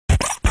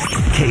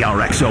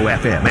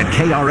KRXO-FM and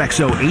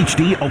KRXO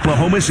HD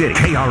Oklahoma City.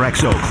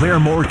 KRXO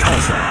Claremore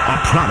Tulsa, a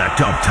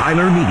product of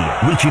Tyler Media,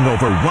 reaching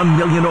over 1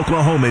 million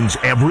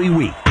Oklahomans every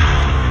week.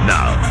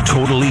 Now,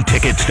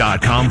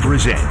 TotallyTickets.com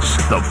presents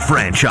the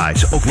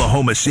Franchise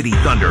Oklahoma City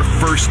Thunder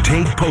First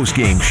Take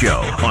Postgame Show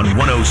on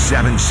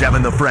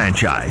 107.7 The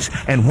Franchise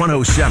and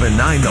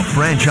 107.9 The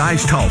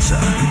Franchise Tulsa.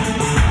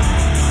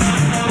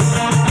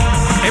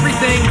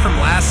 Everything from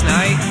last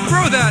night,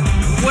 throw that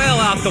well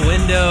out the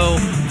window,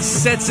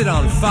 sets it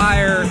on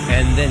fire,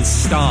 and then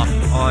stomp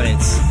on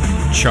its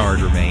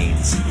charred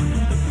remains.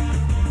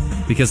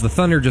 Because the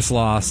Thunder just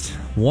lost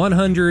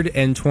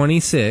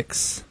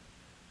 126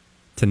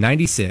 to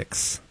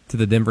 96 to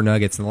the Denver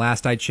Nuggets. And the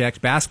last I checked,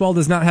 basketball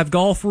does not have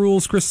golf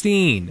rules,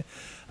 Christine.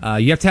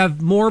 You have to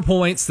have more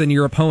points than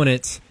your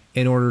opponent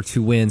in order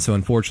to win. So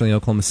unfortunately,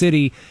 Oklahoma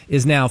City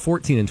is now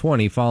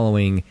 14-20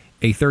 following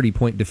a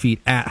 30-point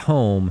defeat at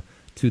home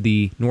to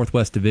the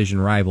Northwest Division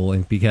rival.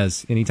 And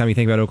because anytime you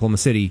think about Oklahoma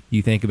City,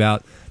 you think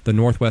about the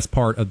northwest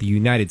part of the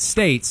United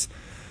States.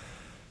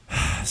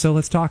 So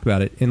let's talk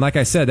about it. And like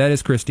I said, that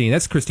is Christine.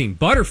 That's Christine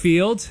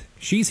Butterfield.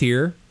 She's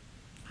here.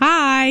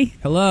 Hi.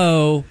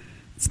 Hello.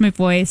 It's my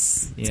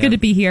voice. It's good to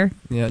be here.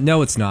 Yeah,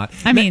 no, it's not.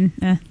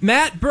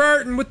 Matt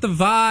Burton with the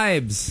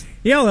vibes.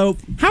 Hello.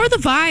 How are the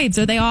vibes?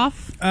 Are they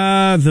off?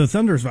 The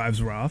Thunder's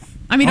vibes were off.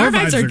 I mean, our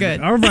vibes are good.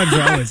 Our vibes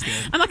are always good.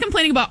 I'm not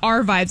complaining about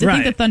our vibes. I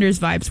think the Thunder's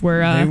vibes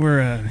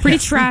were, pretty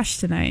trash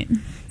tonight.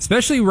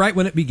 Especially right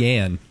when it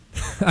began.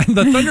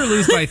 The Thunder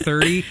lose by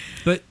 30,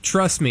 but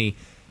trust me,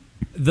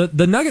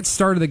 the Nuggets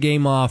started the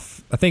game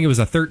off, I think it was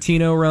a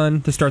 13-0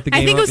 run to start the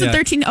game. I think it was a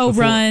 13-0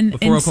 run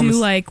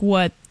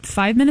into,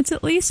 5 minutes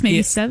at least?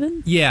 Maybe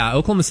 7? Yeah,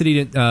 Oklahoma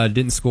City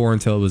didn't score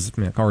until it was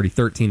already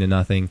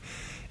 13-0.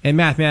 And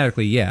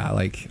mathematically,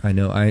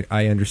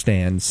 I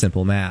understand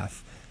simple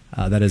math.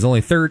 That is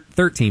only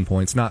 13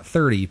 points, not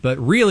 30. But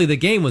really, the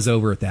game was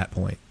over at that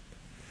point.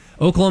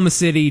 Oklahoma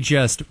City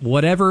just,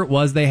 whatever it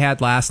was they had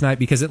last night,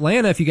 because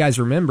Atlanta, if you guys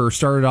remember,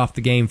 started off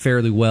the game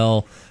fairly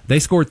well. They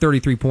scored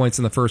 33 points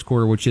in the first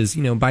quarter, which is,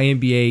 by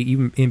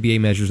even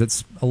NBA measures,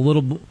 it's a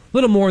little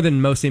more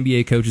than most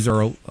NBA coaches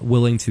are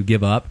willing to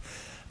give up.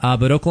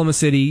 But Oklahoma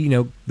City,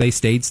 they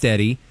stayed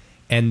steady,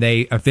 and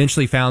they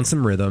eventually found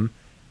some rhythm,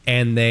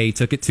 and they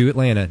took it to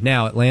Atlanta.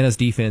 Now, Atlanta's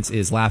defense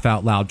is laugh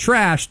out loud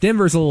trash.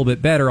 Denver's a little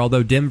bit better,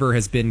 although Denver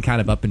has been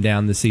kind of up and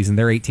down this season.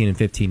 They're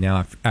 18-15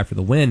 now after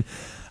the win.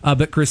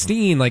 But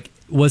Christine,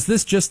 was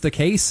this just the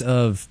case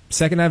of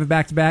second half of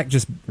back-to-back,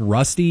 just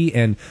rusty?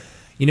 And,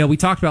 we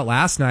talked about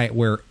last night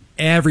where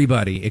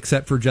everybody,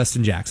 except for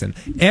Justin Jackson,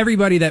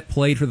 everybody that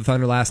played for the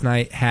Thunder last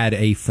night had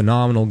a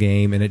phenomenal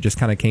game, and it just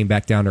kind of came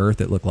back down to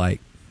earth, it looked like.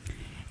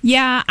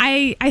 Yeah,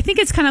 I think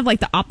it's kind of like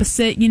the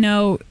opposite.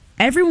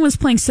 Everyone was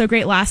playing so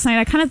great last night.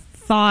 I kind of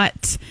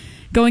thought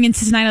going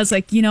into tonight, I was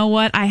like, you know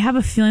what? I have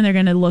a feeling they're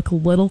going to look a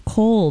little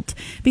cold.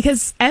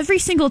 Because every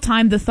single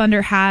time the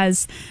Thunder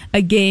has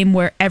a game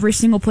where every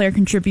single player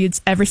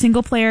contributes, every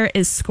single player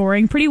is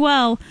scoring pretty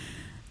well,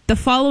 the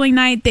following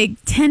night they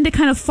tend to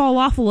kind of fall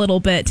off a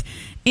little bit.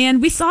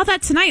 And we saw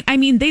that tonight. I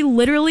mean, they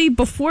literally,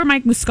 before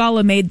Mike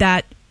Muscala made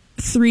that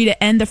 3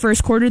 to end the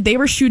first quarter, they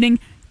were shooting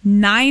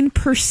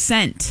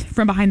 9%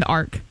 from behind the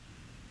arc.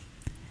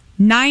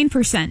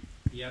 9%.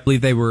 Yeah, I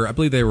believe they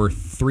were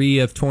 3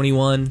 of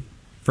 21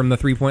 from the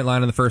 3-point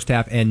line in the first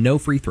half, and no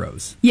free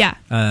throws. Yeah,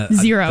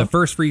 0. The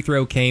first free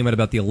throw came at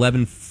about the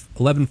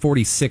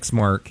 11:46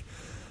 mark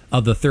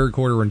of the third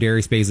quarter when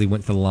Darius Bazley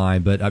went to the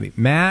line. But,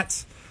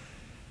 Matt,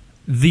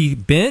 the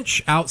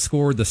bench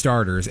outscored the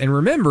starters. And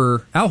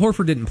remember, Al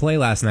Horford didn't play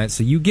last night,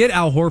 so you get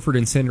Al Horford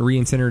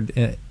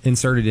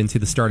inserted into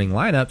the starting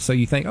lineup, so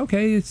you think,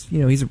 okay,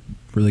 he's a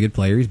really good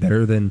player. He's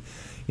better than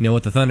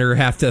what the Thunder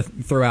have to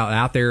throw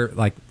out there,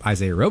 like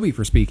Isaiah Roby,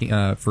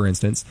 for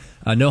instance.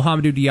 No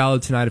Hamidou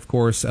Diallo tonight, of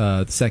course,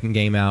 the second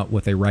game out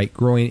with a right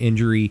groin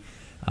injury.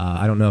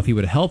 I don't know if he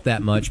would have helped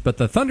that much, but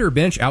the Thunder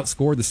bench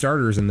outscored the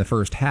starters in the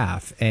first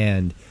half.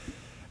 And,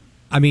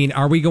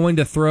 are we going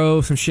to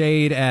throw some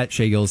shade at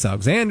Shai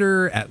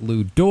Gilgeous-Alexander, at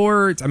Lou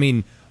Dort?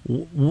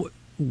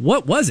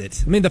 What was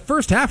it? The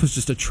first half was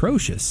just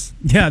atrocious.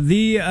 Yeah,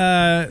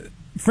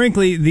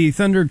 frankly, the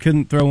Thunder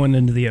couldn't throw one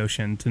into the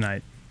ocean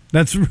tonight.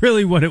 That's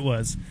really what it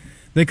was.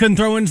 They couldn't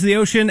throw into the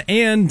ocean,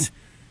 and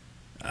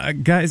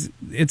guys,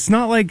 it's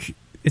not like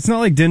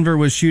Denver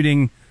was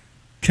shooting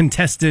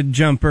contested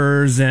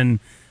jumpers and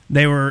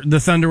the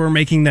Thunder were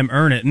making them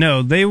earn it.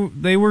 No,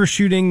 they were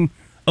shooting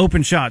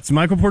open shots.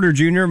 Michael Porter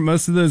Jr.,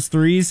 most of those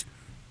threes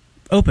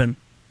open.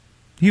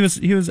 He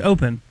was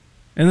open,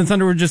 and the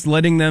Thunder were just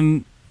letting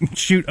them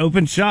shoot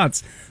open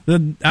shots. I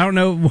don't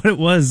know what it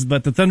was,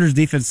 but the Thunder's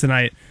defense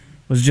tonight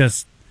was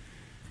just.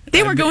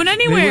 They were going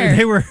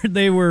anywhere.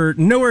 They were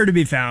nowhere to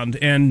be found,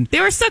 and they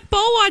were stuck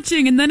ball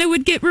watching, and then it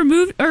would get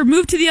removed or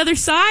moved to the other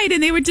side,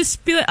 and they would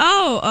just be like,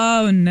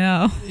 "Oh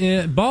no!"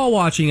 Yeah, ball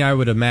watching, I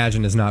would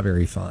imagine, is not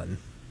very fun.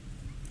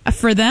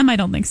 For them, I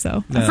don't think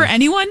so. No. For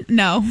anyone,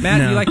 no. Matt,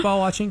 do you like ball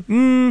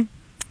watching?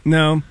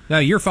 No. No,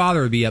 your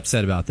father would be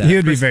upset about that. He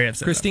would be very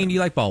upset. Christine, do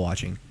you like ball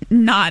watching?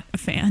 Not a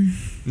fan.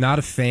 Not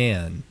a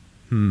fan.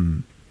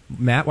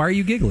 Matt, why are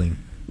you giggling?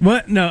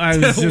 What? No, I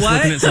was just What?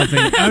 looking at something.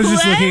 I was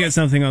just looking at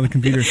something on the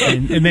computer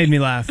screen. It made me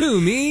laugh.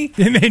 Who, me?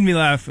 It made me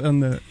laugh.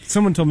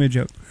 Someone told me a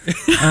joke.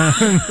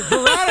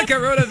 Veronica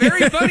wrote a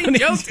very funny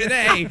joke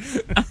today.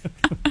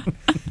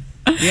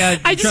 Yeah,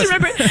 I just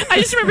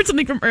remembered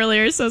something from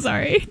earlier. So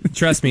sorry.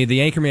 Trust me, the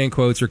Anchorman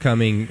quotes are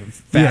coming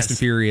fast Yes. and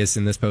furious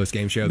in this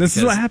post-game show. This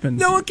is because what happens.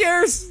 No one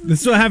cares.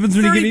 This is what happens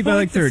when you get beat by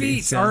like 30-point 30.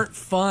 defeats so. aren't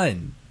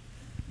fun.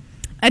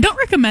 I don't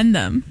recommend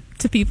them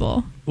to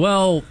people.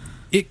 Well,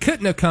 it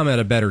couldn't have come at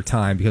a better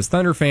time because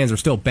Thunder fans are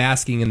still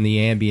basking in the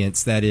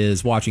ambience that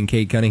is watching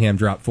Cade Cunningham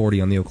drop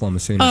 40 on the Oklahoma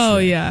Sooners. Oh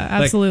today. yeah,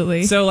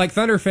 absolutely. Like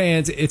Thunder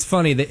fans, it's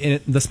funny that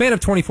in the span of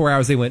 24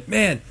 hours they went,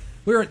 man,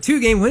 we were at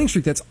 2-game winning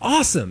streak. That's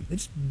awesome. They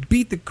just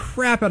beat the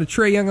crap out of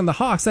Trae Young and the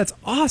Hawks. That's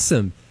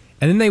awesome.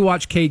 And then they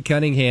watch Cade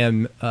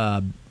Cunningham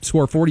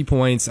score 40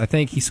 points. I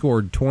think he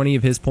scored 20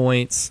 of his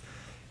points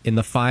in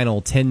the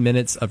final 10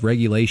 minutes of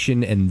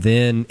regulation and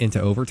then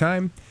into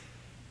overtime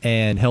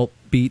and help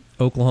beat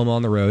Oklahoma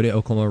on the road.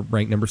 Oklahoma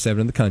ranked number 7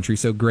 in the country,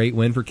 so great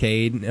win for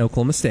Cade and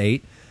Oklahoma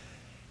State.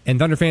 And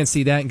Thunder fans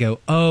see that and go,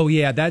 "Oh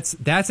yeah, that's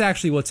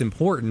actually what's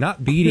important.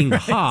 Not beating the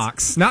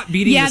Hawks, not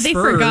beating the Spurs." they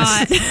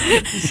forgot.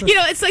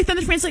 It's like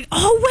Thunder fans like,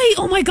 "Oh wait,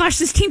 oh my gosh,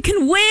 this team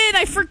can win!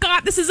 I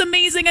forgot. This is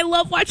amazing. I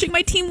love watching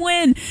my team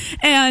win."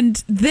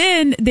 And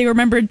then they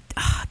remembered,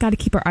 "Got to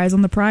keep our eyes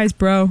on the prize,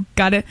 bro.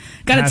 Got to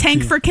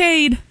tank for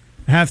Cade."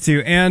 Have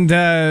to. And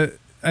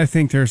I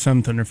think there are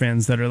some Thunder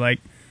fans that are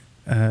like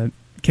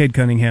Cade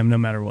Cunningham no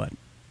matter what.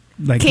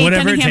 Like Cade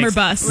whatever Cunningham it takes, or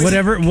bust.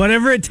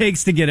 Whatever it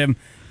takes to get him.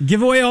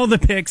 Give away all the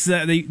picks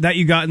that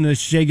you got in the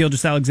Shai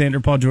Gilgeous-Alexander,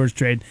 Paul George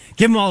trade.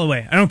 Give them all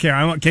away. I don't care.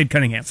 I want Cade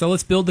Cunningham. So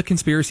let's build the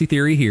conspiracy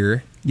theory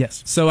here.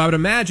 Yes. So I would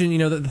imagine,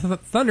 that the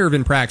Thunder have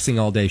been practicing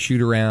all day,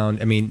 shoot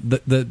around. I mean,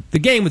 the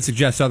game would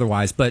suggest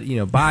otherwise, but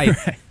by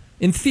Right.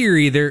 in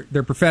theory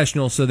they're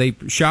professionals, so they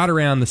shot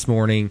around this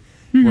morning.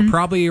 We're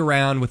probably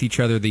around with each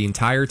other the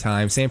entire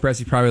time. Sam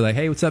Presti's probably like,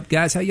 "Hey, what's up,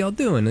 guys? How y'all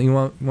doing? You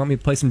want me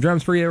to play some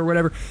drums for you or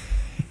whatever?"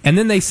 And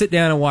then they sit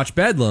down and watch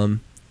Bedlam,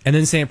 and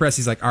then Sam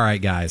Presti's like, "All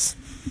right, guys,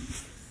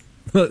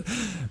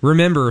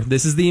 remember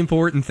this is the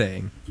important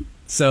thing.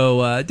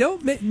 So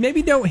don't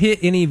hit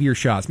any of your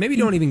shots. Maybe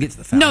don't even get to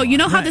the foul No, line." you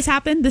know how this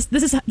happened? This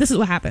is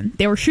what happened.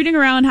 They were shooting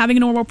around, having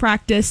a normal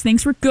practice.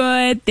 Things were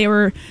good. They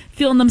were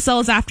feeling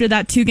themselves after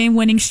that 2-game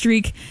winning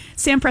streak.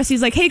 Sam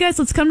Presti's like, "Hey guys,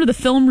 let's come to the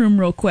film room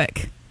real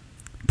quick."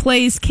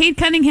 Plays Cade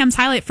Cunningham's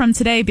highlight from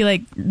today. Be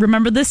like,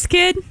 "Remember this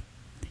kid?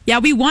 Yeah,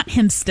 we want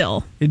him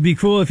still." It'd be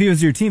cool if he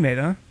was your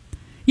teammate, huh?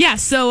 Yeah,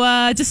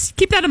 so just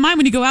keep that in mind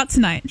when you go out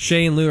tonight.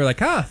 Shea and Lou are like,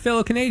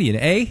 fellow Canadian,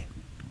 eh?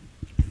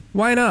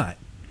 Why not?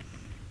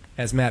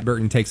 As Matt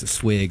Burton takes a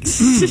swig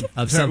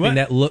of something what?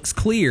 that looks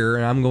clear,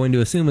 and I'm going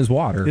to assume is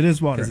water. It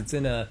is water. Because it's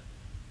in a...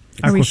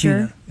 Are we Aquafina.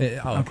 sure? Okay.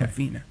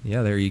 Aquafina.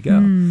 Yeah, there you go.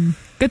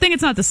 Good thing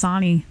it's not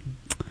Dasani.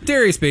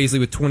 Darius Baisley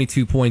with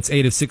 22 points,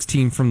 8 of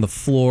 16 from the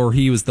floor.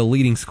 He was the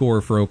leading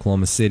scorer for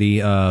Oklahoma City.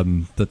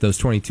 But those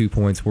 22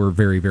 points were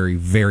very, very,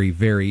 very,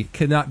 very...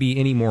 could not be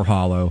any more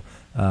hollow.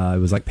 It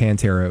was like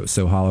Pantera. It was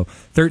so hollow.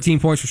 13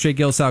 points for Shai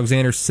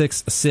Gilgeous-Alexander,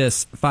 6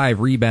 assists, 5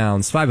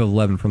 rebounds, 5 of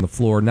 11 from the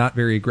floor. Not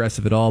very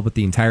aggressive at all, but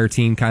the entire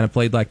team kind of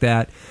played like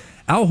that.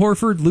 Al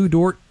Horford, Lou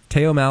Dort,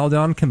 Teo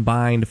Maledon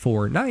combined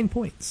for 9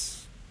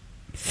 points.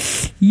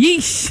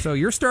 Yeesh. So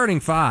your starting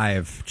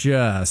 5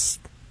 just...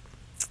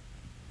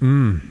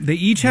 They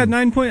each had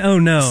 9 points? Oh,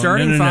 no.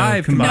 Starting no.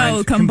 five Combined.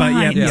 No,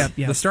 combined. Yep.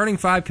 The starting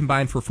 5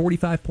 combined for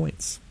 45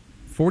 points.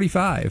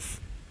 45.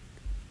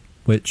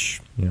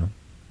 Which,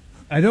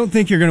 I don't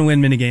think you're going to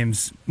win many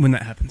games when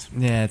that happens.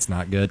 yeah, it's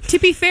not good. To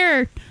be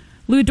fair,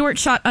 Lou Dort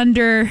shot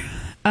under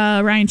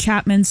Ryan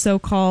Chapman's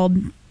so-called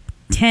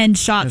 10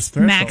 shots His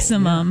threshold,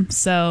 maximum.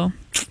 So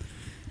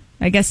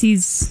I guess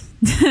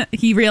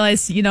he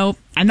realized,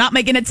 I'm not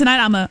making it tonight.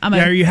 I'm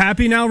Yeah, are you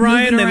happy now,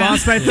 Ryan? They moving around.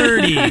 lost by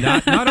 30.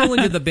 Not only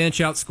did the bench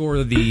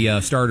outscore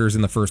the starters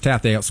in the first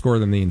half, they outscored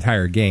them the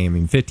entire game. I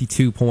mean,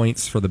 52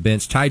 points for the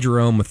bench. Ty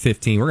Jerome with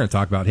 15. We're going to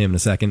talk about him in a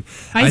second.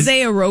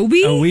 Isaiah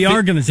Roby. Oh, we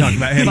are going to talk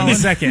about him in a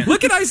second.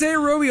 Look at Isaiah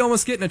Roby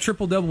almost getting a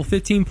triple-double,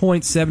 15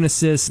 points, 7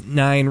 assists,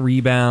 9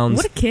 rebounds.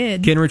 What a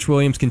kid. Kenrich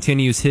Williams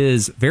continues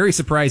his very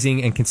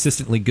surprising and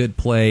consistently good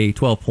play,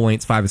 12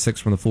 points, 5 of 6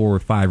 from the floor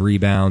with 5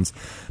 rebounds.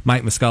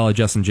 Mike Muscala,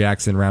 Justin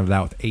Jackson rounded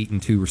out with 8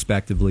 and 2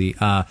 respectively.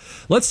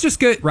 Let's just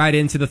get right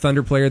into the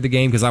Thunder player of the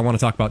game because I want to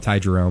talk about Ty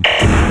Jerome.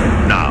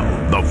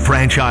 Now, the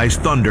Franchise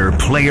Thunder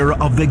player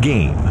of the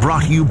game,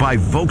 brought to you by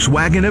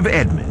Volkswagen of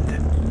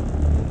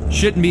Edmond.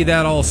 Shouldn't be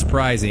that all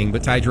surprising,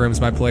 but Ty Jerome's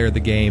my player of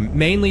the game,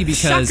 mainly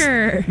because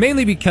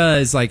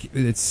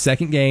it's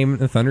second game in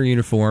the Thunder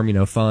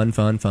uniform,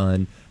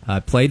 fun.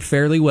 Played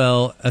fairly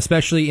well,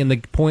 especially in the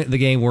point of the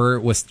game where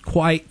it was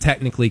quite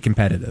technically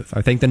competitive.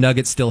 I think the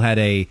Nuggets still had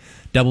a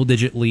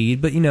double-digit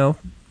lead, but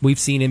we've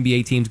seen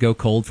NBA teams go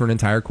cold for an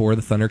entire quarter.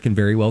 The Thunder can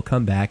very well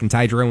come back, and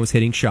Ty Jerome was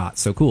hitting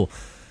shots, so cool.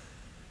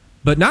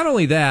 But not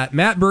only that,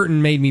 Matt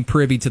Burton made me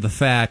privy to the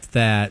fact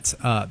that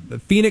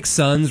Phoenix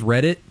Suns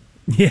Reddit,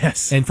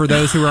 Yes. and for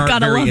those who aren't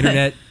Gotta very love it.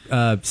 internet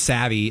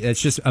savvy,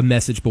 it's just a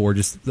message board.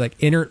 Just like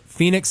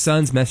Phoenix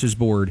Suns message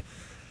board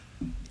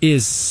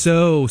is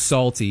so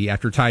salty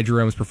after Ty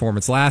Jerome's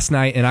performance last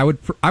night, and I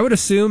would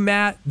assume,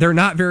 Matt, they're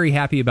not very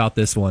happy about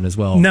this one as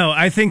well. No,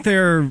 I think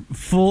they're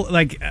full.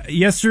 Like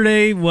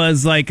yesterday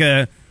was like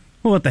well,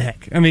 what the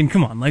heck? I mean,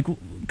 come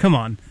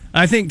on.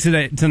 I think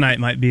tonight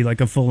might be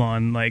like a full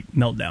on like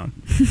meltdown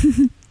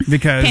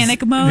because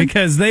panic mode,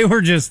 because they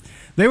were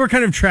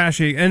kind of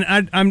trashy, and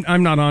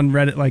I'm not on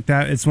Reddit like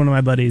that. It's one of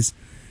my buddies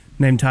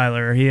named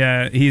Tyler.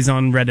 He's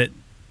on Reddit.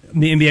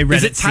 The NBA Reddit.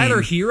 Is it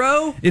Tyler scene.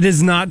 Hero? It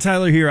is not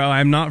Tyler Hero.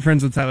 I'm not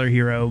friends with Tyler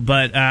Hero,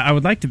 but I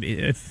would like to be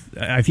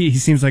if he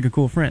seems like a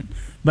cool friend.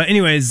 But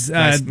anyways,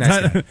 nice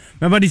guy.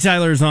 My buddy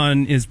Tyler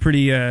is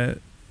pretty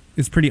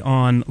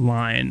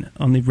online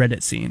on the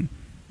Reddit scene,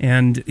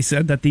 and he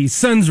said that the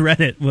Suns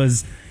Reddit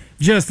was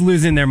just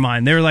losing their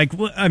mind. They were like,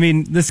 well, I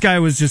mean, this guy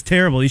was just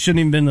terrible. He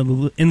shouldn't even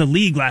been in the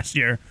league last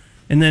year.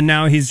 And then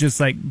now he's just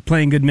like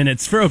playing good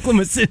minutes for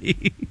Oklahoma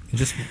City.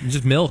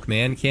 just milk,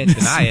 man. Can't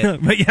deny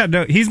it. But yeah,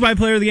 no, he's my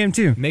player of the game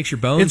too. Makes your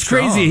bones It's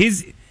strong.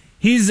 crazy.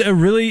 He's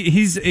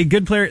a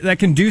good player that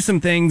can do some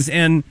things,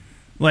 and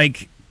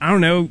like I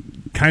don't know,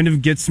 kind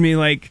of gets me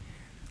like.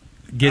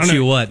 Gets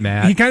you what,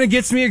 Matt? He kind of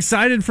gets me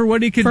excited for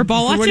what he could For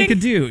ball what he watching? could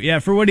do. Yeah,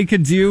 for what he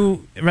could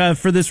do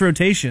for this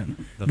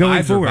rotation The going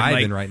vibes forward. are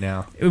vibing Like, right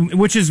now.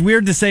 which is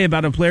weird to say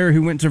about a player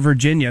who went to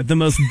Virginia, the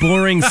most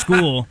boring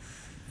school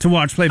to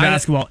watch play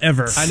basketball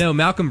ever. I know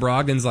Malcolm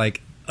Brogdon's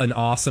like an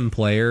awesome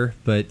player,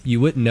 but you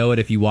wouldn't know it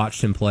if you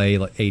watched him play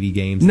like 80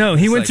 games. No,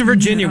 he It's went like- to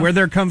Virginia where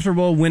they're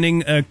comfortable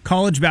winning a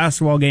college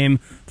basketball game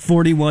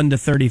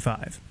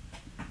 41-35.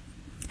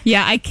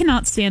 Yeah, I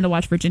cannot stand to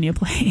watch Virginia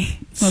play.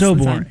 most So of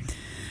the time. boring.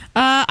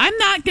 I'm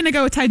not going to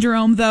go with Ty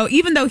Jerome, though,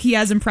 even though he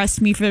has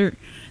impressed me for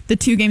the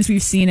 2 games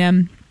we've seen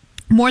him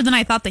more than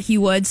I thought that he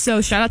would.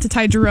 So shout out to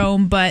Ty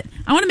Jerome, but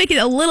I want to make it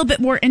a little bit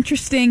more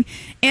interesting,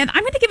 and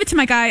I'm going to give it to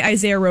my guy,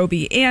 Isaiah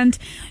Roby. And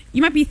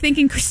you might be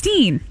thinking,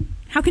 Christine,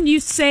 how can you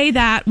say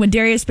that when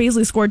Darius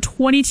Baisley scored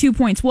 22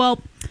 points? Well,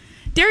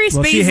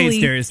 She hates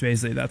Darius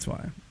Baisley, that's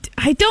why.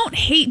 I don't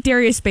hate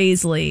Darius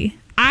Baisley.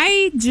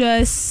 I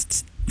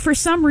just, for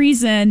some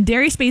reason,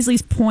 Darius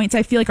Baisley's points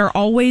I feel like are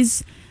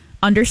always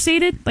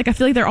understated. Like I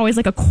feel like they're always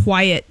like a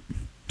quiet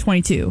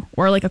 22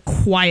 or like a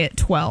quiet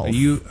 12.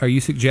 Are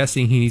you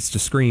suggesting he needs to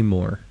scream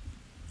more?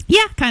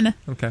 Yeah, kind of.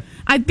 Okay.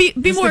 I'd be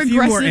Just more a few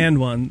aggressive. more and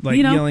one, like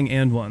you know? yelling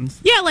and ones.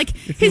 Yeah, like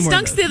few his more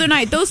dunks of the those. other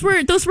night. Those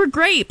were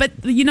great, but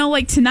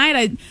like tonight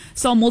I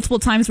saw multiple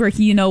times where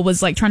he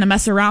was like trying to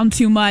mess around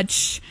too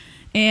much,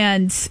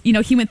 and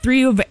he went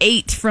 3 of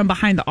 8 from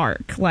behind the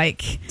arc.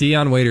 Like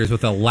Dion Waiters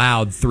with a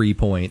loud 3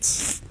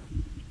 points.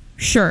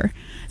 sure.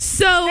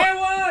 So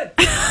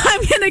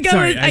I'm going to go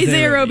Sorry, with Isaiah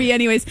Isaiah Roby Roby.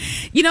 anyways.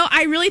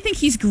 I really think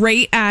he's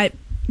great at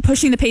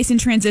pushing the pace in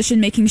transition,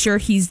 making sure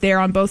he's there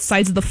on both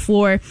sides of the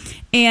floor.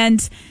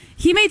 And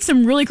he made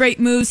some really great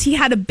moves. He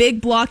had a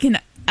big block.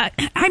 And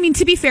I mean,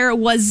 to be fair, it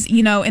was,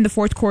 in the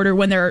fourth quarter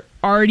when they're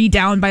already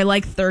down by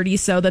like 30.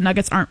 So the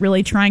Nuggets aren't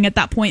really trying at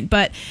that point.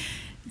 But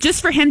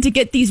just for him to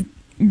get these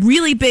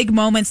really big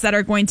moments that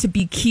are going to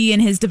be key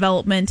in his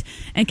development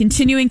and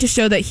continuing to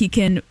show that he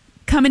can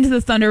come into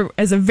the Thunder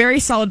as a very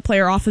solid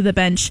player off of the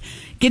bench,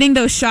 getting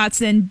those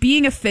shots in,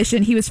 being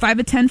efficient. He was 5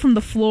 of 10 from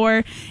the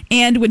floor,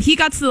 and when he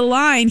got to the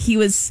line, he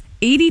was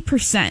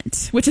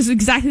 80%, which is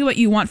exactly what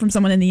you want from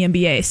someone in the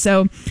NBA.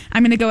 So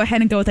I'm going to go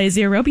ahead and go with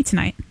Isaiah Roby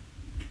tonight.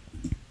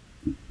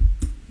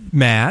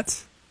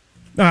 Matt.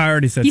 Oh, I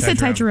already said You said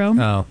Ty Jerome.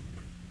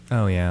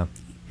 Oh yeah.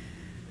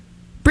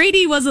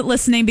 Brady wasn't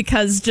listening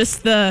because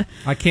just the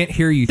I can't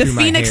hear you through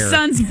my Phoenix hair.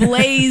 Suns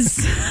blaze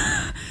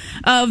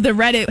of the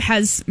Reddit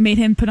has made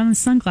him put on his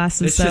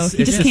sunglasses, so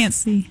he just can't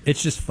see.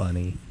 It's just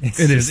funny. It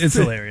is. It's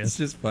hilarious. It's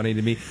just funny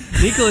to me.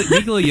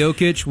 Nikola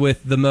Jokic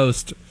with the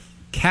most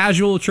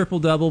casual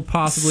triple-double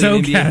possibly So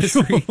in NBA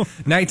casual. history.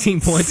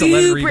 19 points,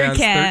 11 Super rebounds, 13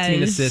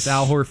 cash. assists.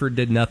 Al Horford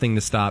did nothing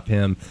to stop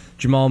him.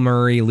 Jamal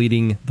Murray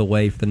leading the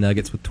way for the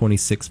Nuggets with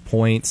 26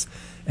 points.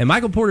 And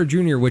Michael Porter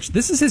Jr., which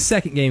this is his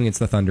second game against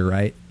the Thunder,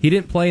 right? He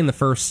didn't play in the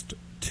first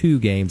 2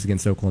 games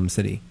against Oklahoma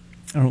City.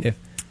 I don't If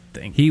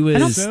think. he was I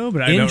don't so,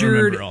 but I don't injured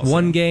remember also.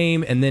 one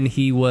game, and then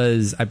he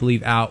was, I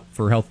believe, out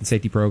for health and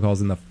safety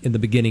protocols in the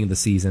beginning of the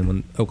season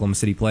when Oklahoma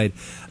City played.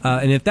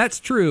 And if that's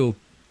true,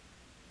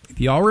 if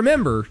y'all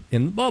remember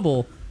in the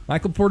bubble,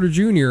 Michael Porter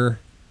Jr.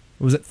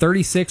 was at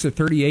 36 or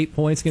 38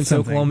 points against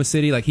Something. Oklahoma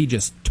City. Like he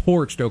just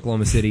torched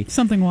Oklahoma City.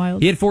 Something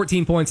wild. He had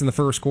 14 points in the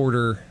first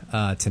quarter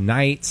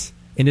tonight.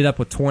 Ended up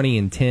with 20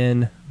 and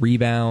 10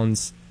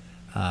 rebounds.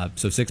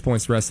 So 6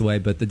 points the rest of the way,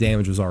 but the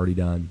damage was already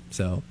done.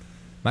 So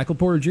Michael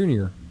Porter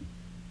Jr.,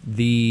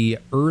 the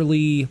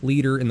early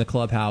leader in the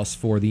clubhouse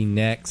for the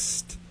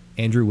next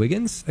Andrew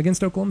Wiggins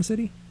against Oklahoma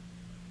City.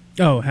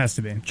 Oh, it has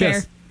to be.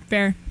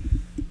 Fair.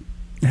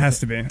 It has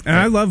to be. And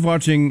I love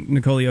watching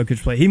Nikola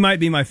Jokic play. He might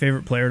be my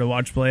favorite player to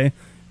watch play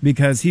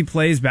because he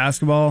plays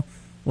basketball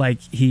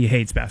like he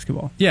hates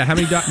basketball. Yeah, how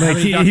many Doc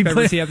he Peppers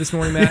played- do you have this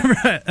morning,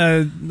 Matt?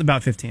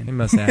 About He 15.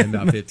 must have had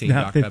about 15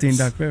 About Doc 15 Peppers.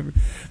 Doc Pepper.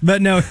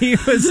 But no,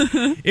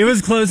 it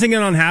was closing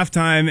in on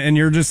halftime, and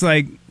you're just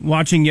like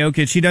watching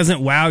Jokic. He doesn't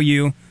wow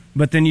you,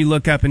 but then you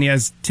look up and he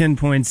has 10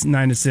 points,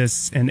 9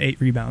 assists, and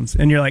 8 rebounds.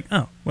 And you're like,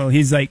 oh, well,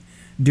 he's like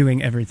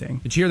doing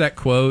everything. Did you hear that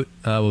quote?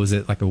 What was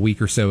it, like a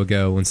week or so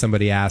ago, when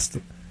somebody asked,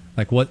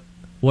 like, what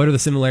are the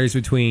similarities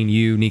between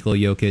you, Nikola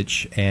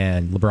Jokic,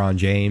 and LeBron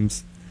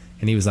James?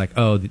 And he was like,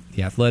 oh,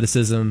 the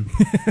athleticism,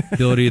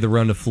 ability to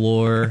run the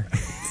floor.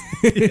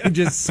 He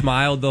just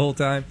smiled the whole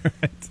time.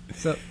 Right.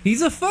 So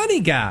he's a funny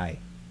guy.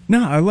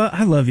 No, I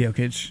love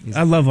Jokic.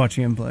 I love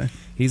watching him play.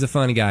 He's a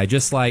funny guy,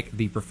 just like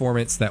the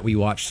performance that we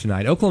watched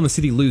tonight. Oklahoma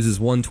City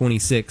loses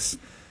 126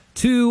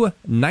 to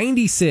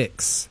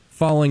 96,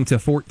 falling to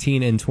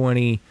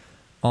 14-20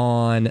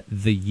 on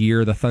the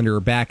year. The Thunder are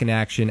back in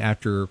action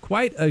after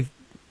quite a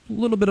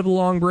little bit of a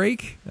long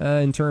break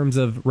in terms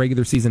of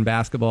regular season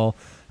basketball.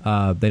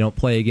 They don't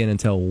play again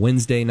until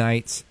Wednesday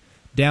nights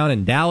down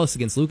in Dallas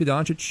against Luka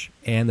Doncic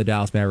and the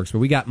Dallas Mavericks. But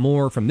we got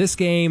more from this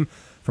game,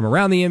 from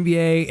around the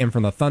NBA, and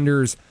from the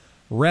Thunder's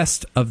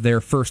rest of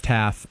their first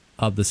half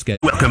of the schedule.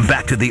 Welcome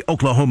back to the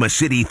Oklahoma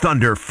City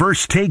Thunder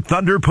First Take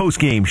Thunder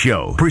postgame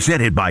show,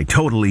 presented by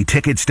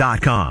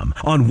TotallyTickets.com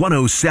on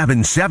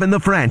 107.7 The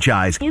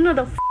Franchise. You know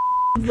the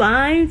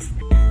vibes.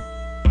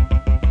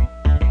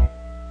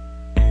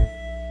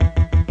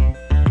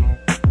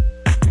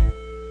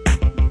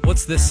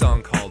 What's this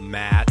song called,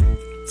 Matt?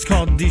 It's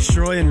called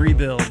Destroy and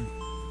Rebuild.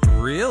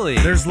 Really?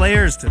 There's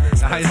layers to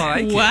this. I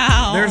like it.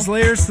 Wow. There's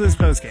layers to this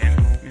postgame.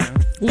 You know?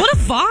 What a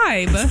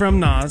vibe. It's from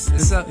Nas.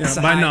 It's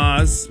a by high-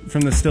 Nas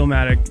from the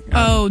Stillmatic.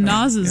 Oh,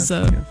 Nas is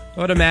yes. I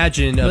would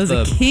imagine of was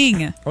a the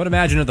king. I would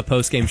imagine of the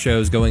post-game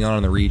shows going on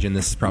in the region,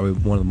 this is probably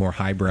one of the more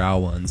highbrow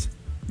ones.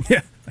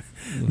 Yeah,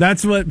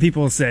 that's what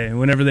people say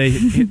whenever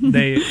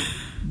they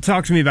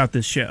talk to me about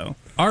this show.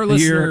 Our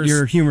listeners,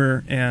 your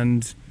humor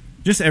and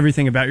just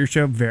everything about your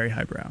show, very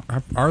highbrow.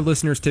 our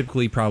listeners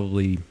typically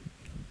probably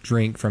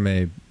drink from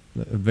a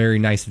very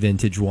nice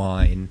vintage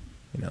wine,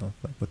 you know,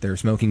 like with their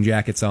smoking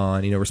jackets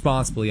on, you know,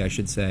 responsibly, I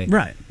should say.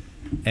 Right.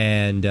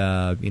 And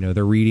you know,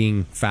 they're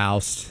reading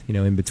Faust, you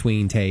know, in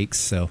between takes.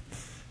 So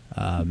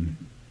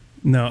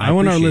No, I I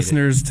want our appreciate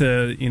listeners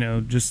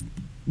to, just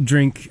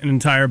drink an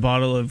entire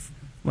bottle of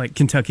like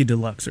Kentucky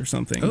Deluxe or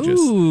something.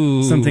 Ooh.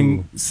 Just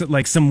something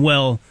like some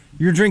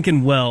you're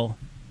drinking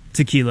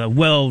tequila,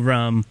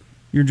 rum.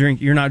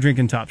 You're not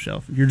drinking top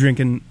shelf. You're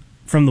drinking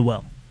from the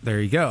well. there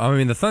you go. I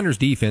mean, the Thunder's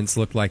defense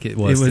looked like it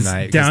was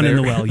tonight. 'cause down in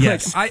the they're- well,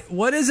 yes.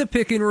 What is a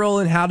pick and roll,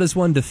 and how does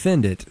one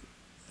defend it?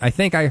 I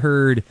think I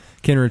heard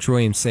Kenrich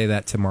Williams say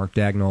that to Mark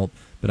Dagnall,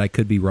 but I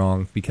could be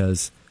wrong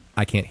because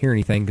I can't hear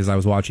anything because I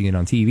was watching it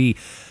on TV.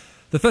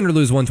 The Thunder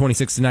lose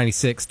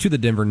 126-96 to the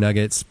Denver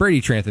Nuggets. Brady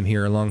Trantham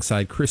here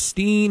alongside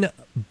Christine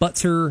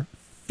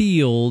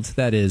Butterfield.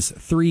 That is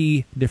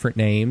 3 different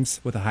names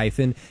with a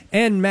hyphen.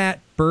 And Matt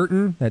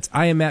Burton. That's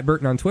I am Matt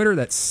Burton on Twitter.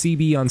 That's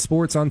CB on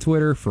Sports on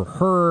Twitter for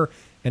her.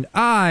 And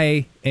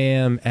I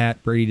am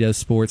at Brady Does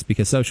Sports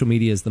because social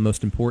media is the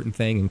most important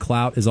thing and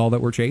clout is all that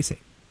we're chasing.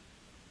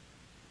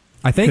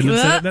 I think Couldn't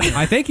have said it better.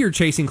 I think you're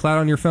chasing clout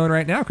on your phone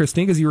right now,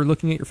 Christine, because you were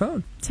looking at your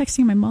phone.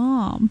 Texting my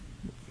mom.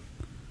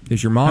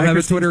 Does your mom Hi, have a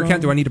Christine's Twitter account?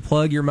 mom. Do I need to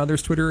plug your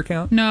mother's Twitter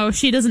account? No,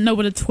 she doesn't know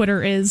what a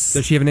Twitter is.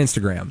 Does she have an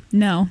Instagram?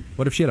 No.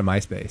 What if she had a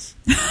MySpace?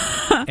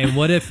 And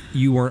what if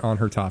you weren't on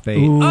her top 8?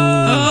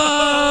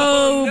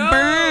 Oh, no.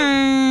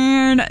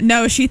 burn.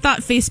 No, she thought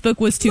Facebook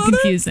was too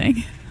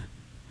confusing.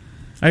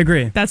 I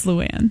agree. That's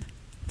Luann.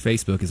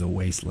 Facebook is a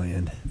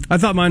wasteland. I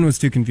thought mine was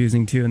too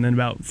confusing too, and then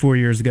about 4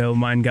 years ago,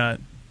 mine got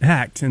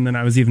hacked, and then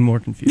I was even more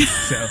confused.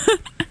 So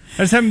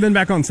I just haven't been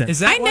back on since. Is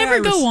that I why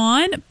never was- go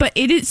on, but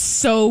it is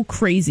so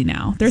crazy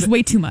now. There's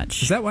way too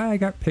much. Is that why I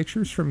got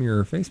pictures from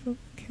your Facebook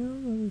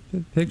account?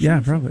 Pictures? Yeah,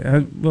 probably.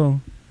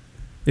 Well,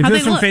 if How'd it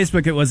was they from look?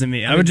 Facebook, it wasn't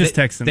me. I would just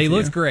text them. They to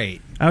looked you.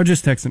 great. I would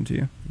just text them to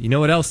you. You know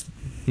what else?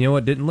 You know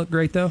what didn't look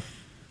great though?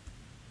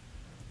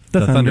 The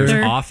Thunder. Thunder's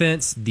They're-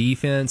 offense,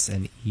 defense,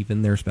 and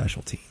even their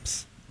special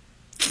teams.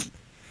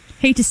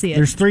 Hate to see it.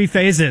 There's 3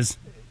 phases.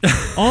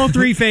 All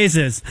 3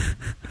 phases.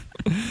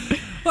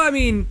 Well, I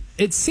mean,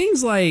 it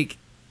seems like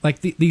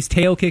these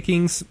tail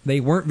kickings, they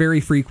weren't very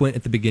frequent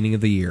at the beginning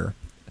of the year.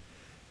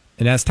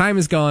 And as time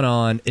has gone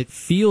on, it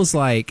feels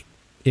like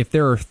if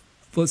there are,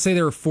 let's say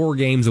there are 4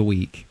 games a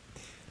week,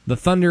 the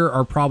Thunder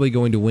are probably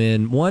going to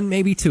win 1,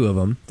 maybe 2 of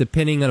them,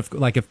 depending on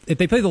if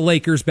they play the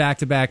Lakers back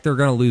to back, they're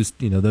going to lose,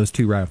 those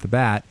 2 right off the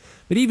bat.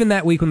 But even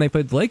that week when they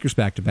played the Lakers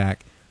back to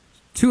back,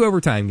 2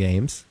 overtime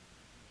games.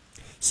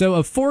 So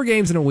of 4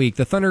 games in a week,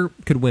 the Thunder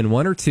could win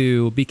 1 or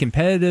 2, be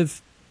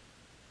competitive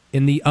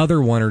in the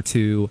other 1 or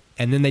 2,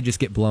 and then they just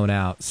get blown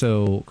out.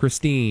 So,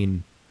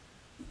 Christine,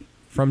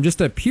 from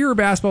just a pure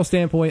basketball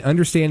standpoint,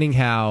 understanding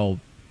how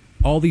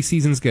all these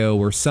seasons go,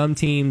 where some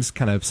teams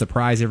kind of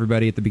surprise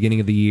everybody at the beginning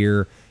of the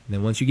year, and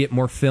then once you get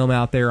more film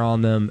out there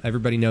on them,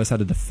 everybody knows how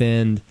to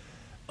defend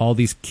all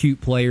these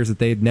cute players that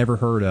they had never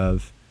heard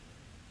of.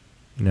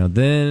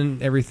 Then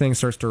everything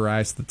starts to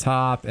rise to the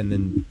top, and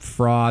then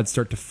frauds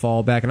start to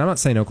fall back. And I'm not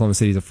saying Oklahoma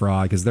City's a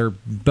fraud, because they're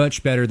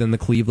much better than the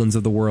Clevelands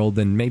of the world,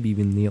 and maybe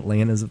even the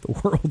Atlantas of the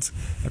world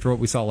after what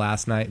we saw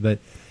last night. But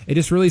it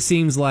just really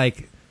seems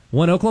like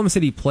when Oklahoma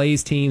City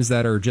plays teams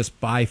that are just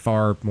by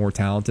far more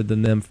talented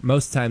than them,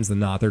 most times than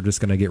not, they're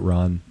just going to get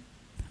run.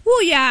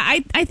 Well, yeah,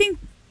 I think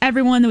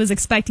everyone was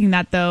expecting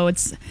that, though.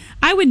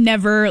 I would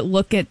never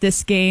look at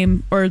this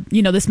game or,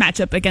 this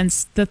matchup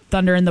against the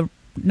Thunder and the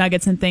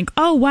Nuggets and think,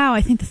 oh, wow,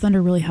 I think the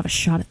Thunder really have a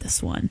shot at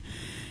this one.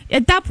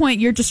 At that point,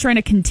 you're just trying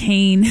to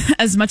contain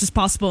as much as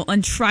possible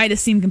and try to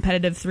seem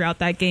competitive throughout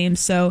that game.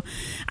 So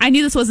I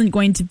knew this wasn't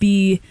going to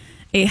be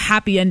a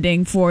happy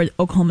ending for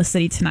Oklahoma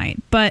City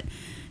tonight. But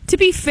to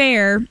be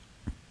fair,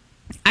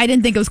 I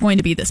didn't think it was going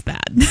to be this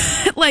bad.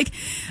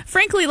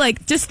 Frankly,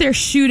 just their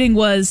shooting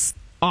was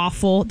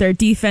awful. Their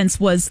defense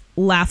was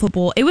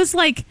laughable. It was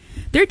like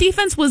their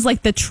defense was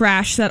like the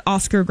trash that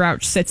Oscar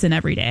Grouch sits in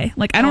every day.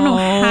 I don't know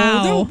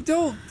how.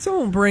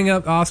 Don't bring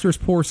up Oscar's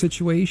poor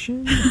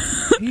situation.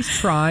 He's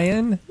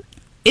trying.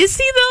 Is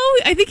he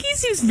though? I think he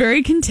seems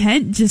very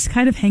content, just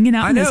kind of hanging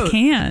out in his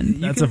can.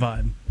 That's a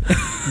vibe.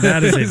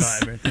 That is a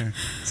vibe right there.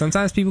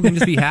 Sometimes people can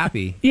just be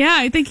happy. Yeah,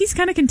 I think he's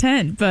kind of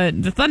content,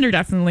 but the Thunder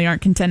definitely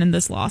aren't content in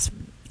this loss.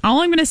 All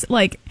I'm gonna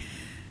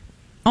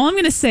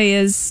say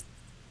is,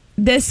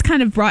 this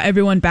kind of brought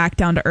everyone back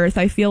down to earth,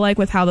 I feel like,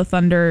 with how the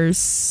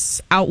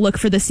Thunder's outlook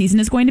for the season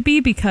is going to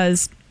be,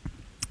 because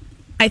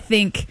I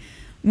think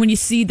when you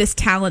see this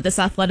talent, this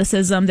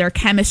athleticism, their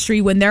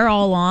chemistry, when they're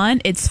all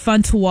on, it's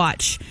fun to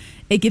watch.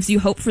 It gives you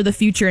hope for the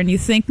future, and you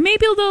think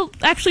maybe they'll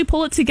actually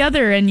pull it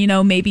together and,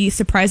 maybe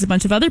surprise a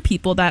bunch of other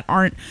people that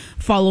aren't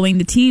following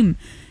the team.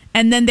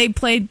 And then they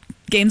played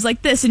games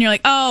like this, and you're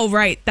like, oh,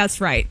 right, that's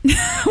right.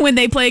 When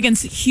they play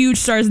against huge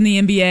stars in the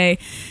NBA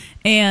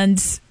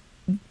and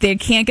they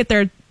can't get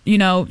their,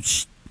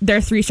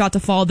 their three shot to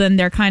fall, then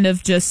they're kind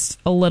of just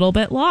a little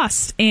bit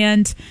lost.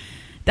 And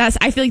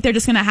I feel like they're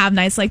just going to have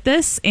nights like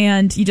this,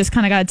 and you just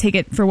kind of got to take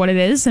it for what it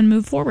is and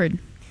move forward.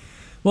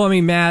 Well,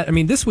 Matt,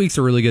 this week's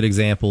a really good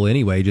example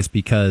anyway, just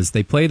because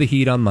they play the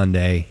Heat on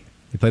Monday,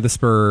 they play the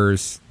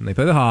Spurs, and they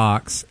play the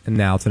Hawks, and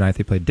now tonight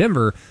they play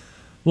Denver.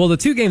 Well, the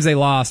two games they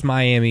lost,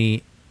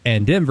 Miami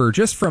and Denver,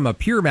 just from a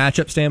pure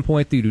matchup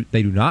standpoint, they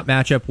do not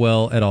match up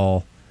well at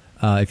all.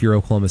 If you're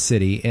Oklahoma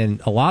City,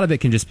 and a lot of it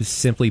can just be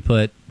simply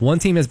put, one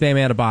team has Bam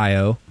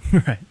Adebayo,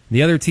 right?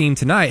 The other team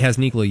tonight has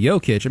Nikola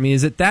Jokic.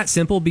 Is it that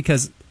simple?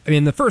 Because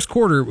in the first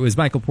quarter, it was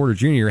Michael Porter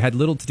Jr. had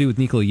little to do with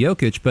Nikola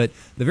Jokic, but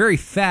the very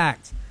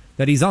fact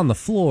that he's on the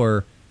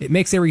floor, it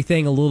makes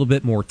everything a little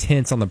bit more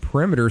tense on the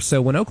perimeter.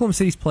 So when Oklahoma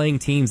City's playing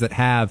teams that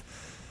have,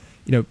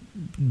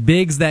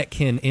 bigs that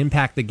can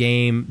impact the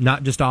game,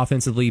 not just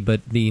offensively, but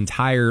the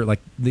entire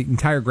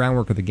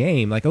groundwork of the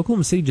game,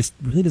 Oklahoma City just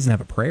really doesn't have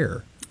a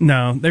prayer.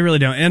 No, they really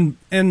don't,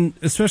 and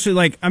especially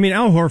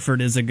Al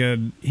Horford is a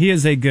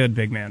good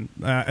big man.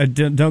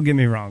 Don't get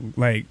me wrong,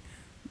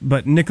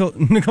 but Nikola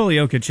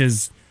Jokic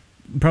is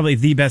probably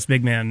the best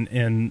big man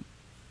in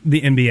the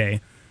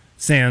NBA,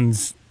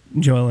 sans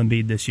Joel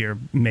Embiid this year,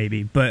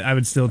 maybe. But I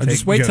would still take.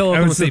 Just wait till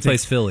Oklahoma City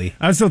plays Philly.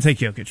 I would still take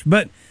Jokic,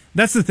 but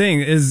that's the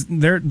thing is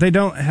they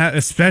don't have,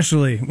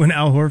 especially when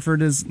Al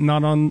Horford isn't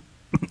on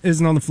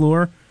the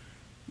floor.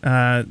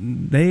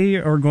 They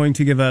are going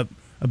to give up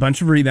a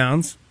bunch of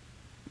rebounds.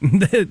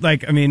 What did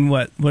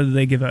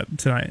they give up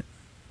tonight?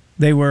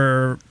 They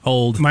were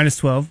old minus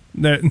 12.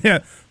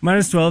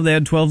 Minus 12. They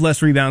had 12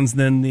 less rebounds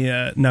than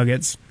the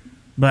Nuggets,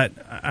 but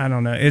I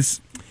don't know.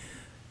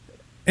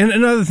 And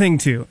another thing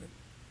too,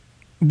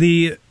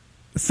 the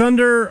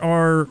Thunder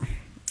are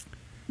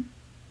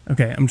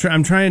okay.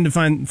 I'm trying to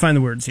find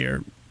the words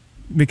here,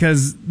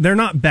 because they're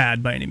not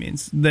bad by any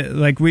means.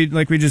 Like we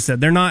just said,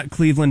 they're not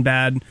Cleveland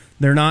bad.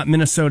 They're not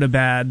Minnesota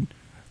bad.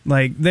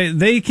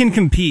 They can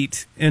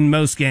compete in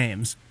most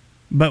games.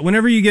 But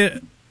whenever you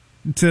get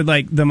to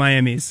the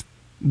Miamis,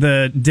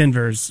 the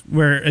Denvers,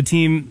 where a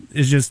team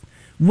is just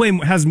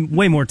has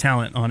way more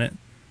talent on it,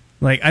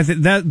 I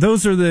think that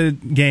those are the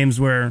games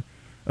where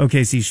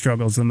OKC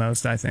struggles the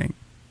most, I think.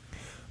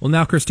 Well,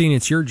 now, Christine,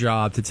 it's your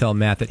job to tell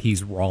Matt that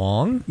he's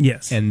wrong.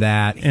 Yes. And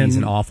that he's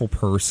an awful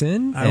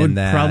person. I would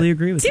probably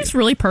agree with you. Seems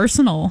really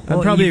personal.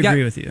 I'd probably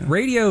agree with you.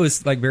 Radio is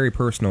very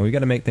personal. You got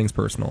to make things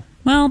personal.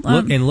 Well,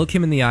 look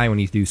him in the eye when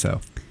you do so.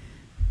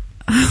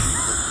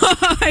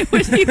 I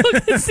wish people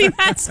could see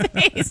Matt's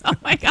face. Oh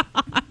my gosh.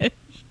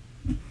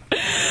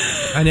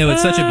 I know,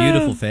 it's such a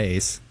beautiful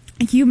face.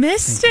 You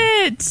missed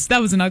it.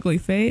 That was an ugly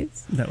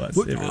face. That was.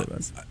 It really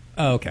was.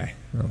 Oh, okay.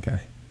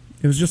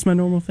 It was just my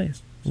normal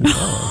face.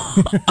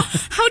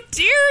 How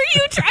dare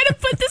you try to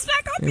put this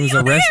back on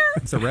the air?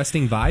 It's a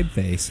resting vibe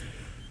face.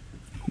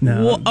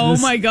 No. Oh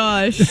my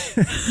gosh.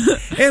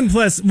 And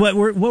plus,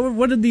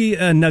 what did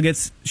the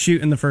Nuggets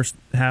shoot in the first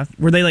half?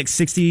 Were they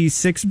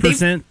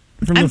 66%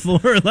 from the floor?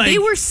 They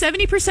were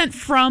 70%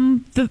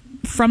 from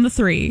the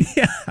three.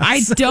 Yeah, I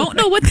don't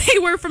know what they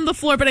were from the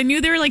floor, but I knew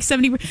they were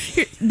 70.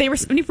 They were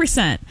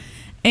 70%.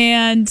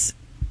 And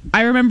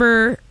I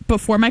remember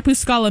before Mike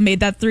Muscala made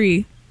that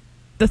three,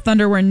 the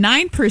Thunder were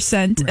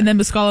 9%, and then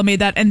Muscala made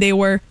that, and they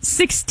were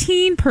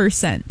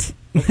 16%.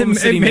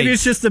 Maybe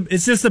it's just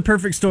the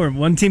perfect storm.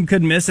 One team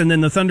could miss, and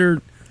then the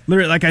Thunder,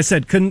 literally, like I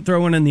said, couldn't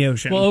throw one in the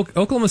ocean. Well,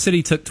 Oklahoma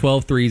City took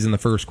 12 threes in the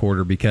first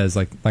quarter because,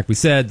 like we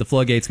said, the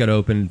floodgates got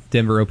open.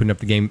 Denver opened up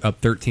the game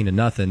up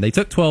 13-0. They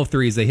took 12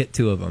 threes. They hit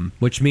 2 of them,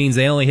 which means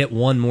they only hit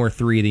one more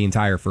three the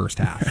entire first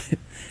half.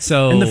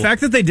 So, and the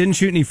fact that they didn't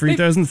shoot any free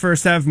throws in the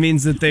first half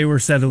means that they were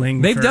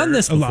settling. They've for done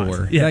this a lot.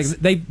 before. Yes.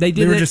 Like, they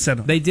did were it. just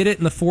settling. They did it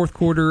in the fourth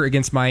quarter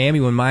against Miami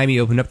when Miami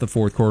opened up the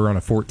fourth quarter on a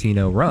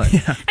 14-0 run. And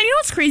you know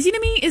what's crazy to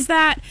me is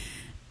that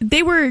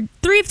they were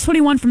 3 of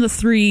 21 from the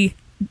three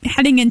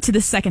heading into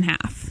the second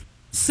half.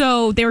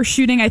 So they were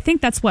shooting, I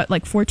think that's what,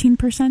 like 14%,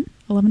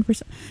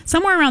 11%,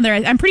 somewhere around there.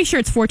 I'm pretty sure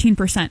it's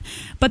 14%,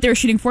 but they were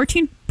shooting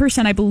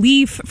 14%, I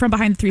believe, from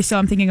behind the three. So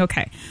I'm thinking,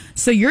 okay,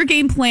 so your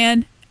game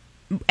plan,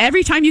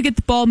 every time you get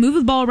the ball, move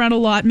the ball around a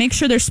lot, make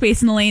sure there's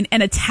space in the lane,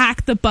 and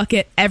attack the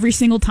bucket every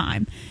single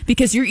time,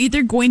 because you're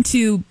either going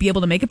to be able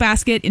to make a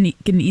basket and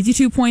get an easy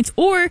 2 points,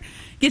 or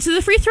get to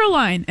the free throw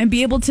line and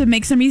be able to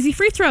make some easy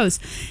free throws.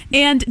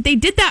 And they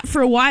did that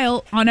for a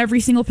while on every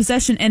single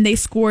possession, and they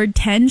scored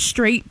 10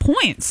 straight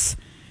points.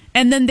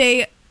 And then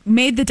they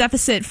made the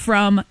deficit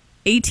from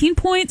 18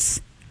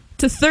 points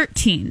to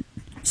 13.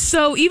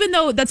 So even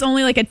though that's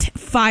only like a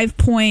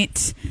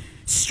 5-point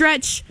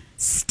stretch,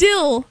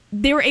 still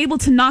they were able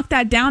to knock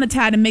that down a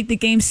tad and make the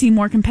game seem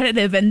more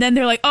competitive. And then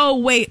they're like, oh,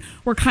 wait,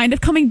 we're kind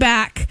of coming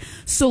back,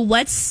 so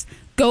let's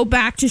go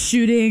back to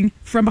shooting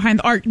from behind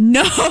the arc.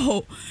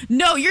 No,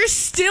 you're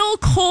still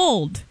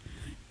cold.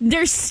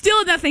 There's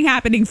still nothing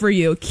happening for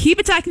you. Keep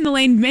attacking the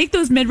lane, make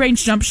those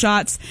mid-range jump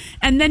shots,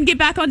 and then get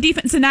back on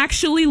defense and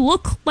actually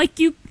look like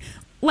you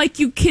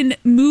can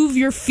move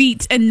your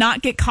feet and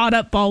not get caught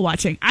up ball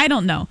watching. I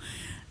don't know.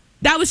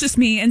 That was just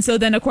me. And so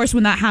then, of course,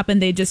 when that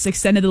happened, they just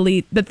extended the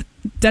lead. The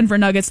Denver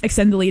Nuggets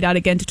extended the lead out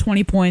again to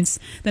 20 points.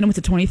 Then it went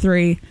to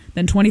 23,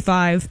 then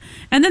 25,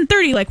 and then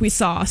 30 like we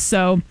saw.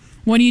 So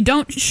when you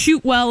don't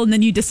shoot well and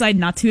then you decide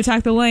not to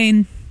attack the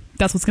lane,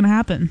 that's what's going to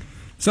happen.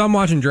 So I'm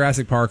watching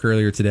Jurassic Park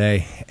earlier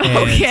today.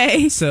 And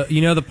okay. So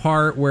you know the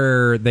part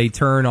where they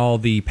turn all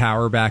the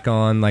power back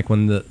on, like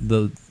when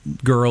the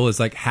girl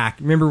is like hack.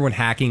 Remember when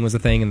hacking was a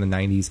thing in the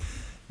 90s?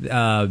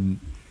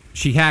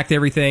 She hacked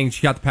everything.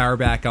 She got the power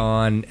back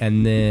on,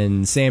 and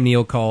then Sam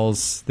Neill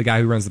calls the guy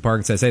who runs the park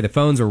and says, "Hey, the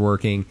phones are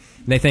working."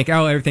 And they think,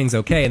 "Oh, everything's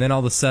okay." And then all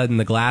of a sudden,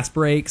 the glass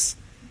breaks,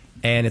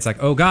 and it's like,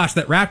 "Oh gosh,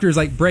 that raptor is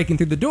like breaking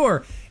through the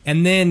door."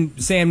 And then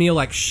Sam Neill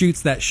like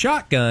shoots that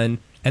shotgun.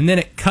 And then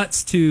it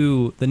cuts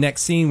to the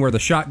next scene where the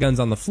shotgun's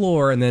on the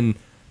floor, and then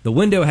the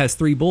window has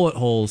 3 bullet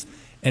holes.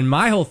 And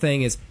my whole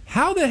thing is,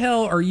 how the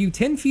hell are you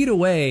 10 feet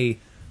away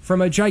from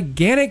a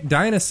gigantic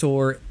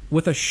dinosaur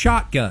with a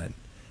shotgun,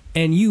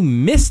 and you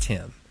missed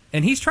him?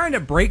 And he's trying to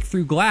break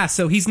through glass,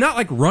 so he's not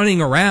like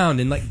running around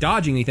and like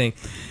dodging anything.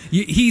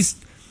 He's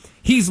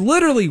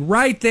literally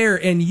right there,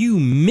 and you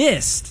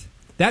missed.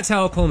 That's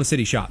how Oklahoma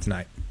City shot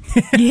tonight.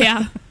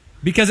 Yeah.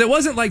 Because it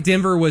wasn't like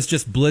Denver was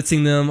just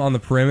blitzing them on the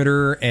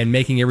perimeter and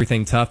making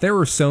everything tough. There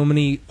were so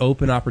many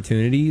open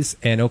opportunities,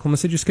 and Oklahoma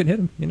City just couldn't hit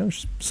them. You know,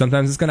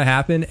 sometimes it's going to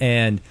happen,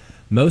 and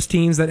most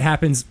teams that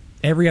happens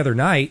every other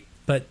night,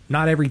 but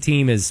not every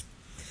team is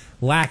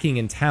lacking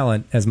in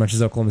talent as much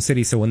as Oklahoma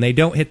City. So when they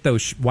don't hit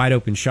those wide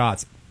open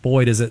shots,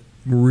 boy, does it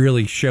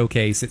really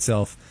showcase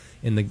itself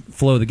in the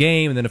flow of the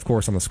game, and then, of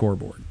course, on the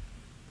scoreboard.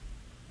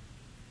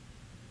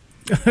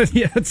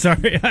 Yeah,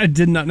 sorry, I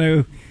did not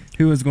know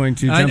who was going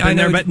to jump in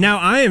there, but now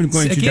I am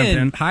going to jump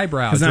in.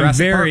 Highbrow, because I'm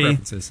very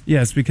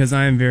yes, because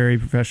I am very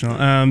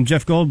professional.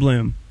 Jeff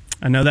Goldblum,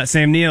 I know that.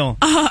 Sam Neill,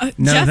 Jeff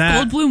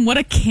Goldblum, what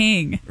a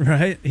king!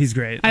 Right, he's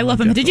great. I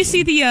love him. Jeff Did you Goldblum.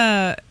 see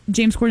the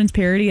James Corden's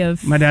parody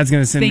of? My dad's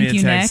going to send me a Thank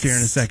You text Next? here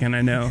in a second.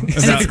 I know. And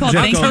it's called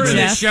Thank You, Turn Jeff.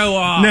 this show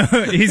off.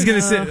 No, he's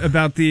going to say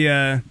about the.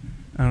 I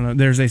don't know.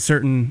 There's a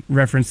certain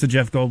reference to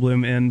Jeff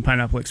Goldblum in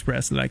Pineapple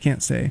Express that I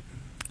can't say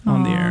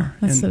on the Aw, air.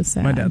 that's And so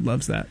sad. My dad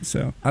loves that.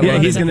 So I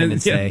love he's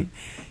Independence gonna. Day.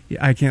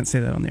 Yeah, I can't say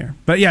that on the air.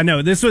 But yeah,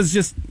 no, this was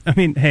just. I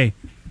mean, hey,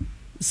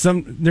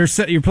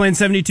 you're playing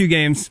 72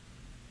 games.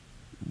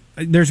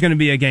 There's going to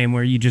be a game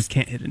where you just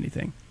can't hit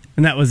anything,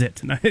 and that was it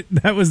tonight.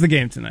 That was the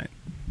game tonight.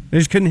 They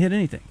just couldn't hit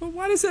anything. But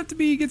why does it have to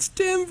be against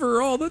Denver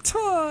all the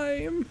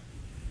time?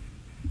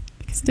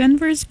 Because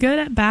Denver's good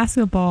at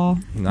basketball.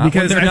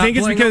 Because I think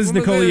it's because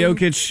Nikola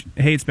Jokic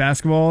hates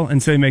basketball,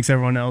 and so he makes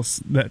everyone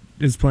else that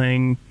is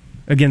playing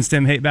against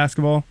him hate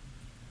basketball.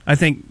 I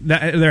think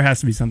that there has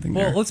to be something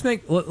there. Well,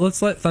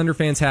 let's let Thunder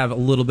fans have a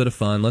little bit of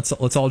fun. Let's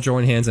all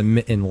join hands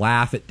and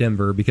laugh at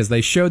Denver because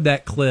they showed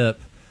that clip.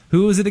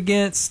 Who was it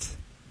against?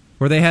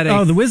 Where they had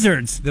the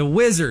Wizards. The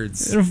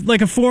Wizards.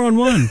 Like a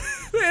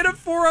 4-on-1. They had a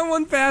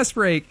 4-on-1 fast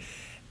break.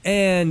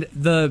 And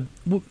the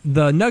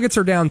Nuggets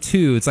are down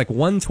 2. It's like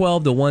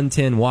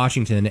 112-110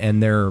 Washington,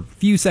 and there are a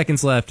few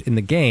seconds left in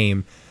the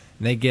game.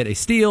 And they get a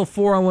steal,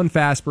 4-on-1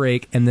 fast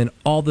break, and then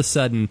all of a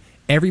sudden,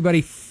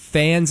 everybody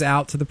fans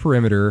out to the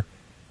perimeter,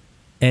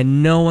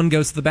 and no one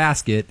goes to the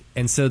basket.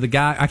 And so the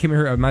guy, I can't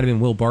remember, it might have been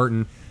Will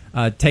Barton,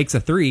 takes a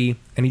three,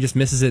 and he just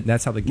misses it, and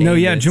that's how the game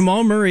ends.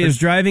 Jamal Murray is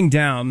driving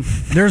down.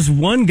 There's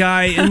one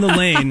guy in the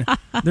lane.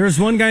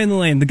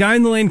 The guy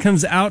in the lane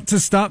comes out to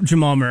stop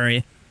Jamal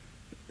Murray.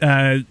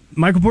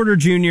 Michael Porter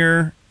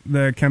Jr.,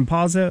 the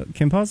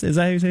Campazzo, is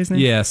that how you say his name?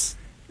 Yes.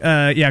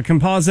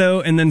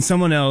 Campazzo, and then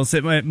someone else.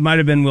 It might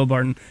have been Will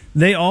Barton.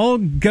 They all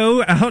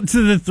go out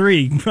to the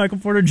three. Michael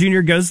Porter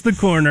Jr. goes to the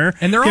corner,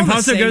 and they're all Campazzo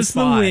the same goes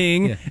spot. to the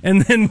wing, Yeah.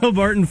 and then Will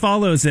Barton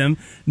follows him.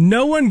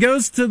 No one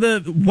goes to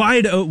the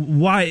wide.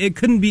 It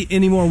couldn't be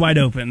any more wide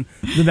open.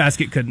 The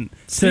basket couldn't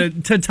to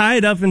tie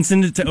it up and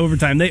send it to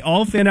overtime. They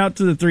all fan out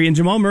to the three, and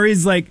Jamal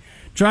Murray's like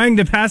trying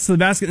to pass to the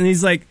basket, and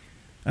he's like,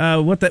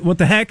 "What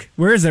the heck?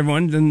 Where is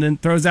everyone?" And then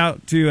throws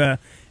out to.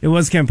 It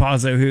was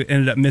Campazzo who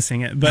ended up missing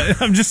it, but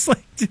I'm just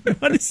like,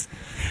 dude, what is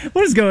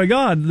going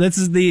on? This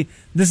is the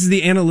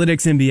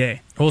analytics NBA.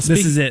 Well,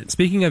 this is it.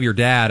 Speaking of your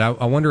dad, I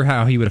wonder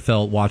how he would have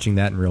felt watching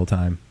that in real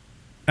time.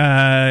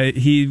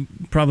 He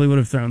probably would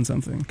have thrown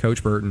something.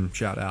 Coach Burton,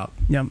 shout out.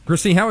 Yep.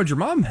 Christine, how would your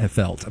mom have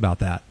felt about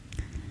that?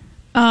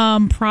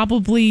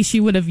 Probably she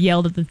would have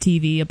yelled at the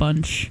TV a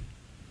bunch.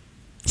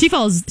 She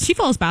follows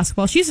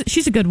basketball.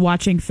 She's a good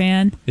watching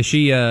fan. Is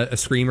she a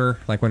screamer,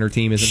 like when her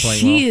team isn't playing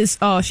She well? is.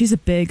 Oh, she's a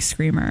big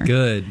screamer.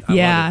 Good. I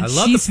Yeah, love it. I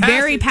love she's the passion.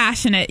 very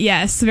passionate.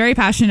 Yes, very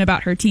passionate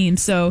about her team.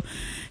 So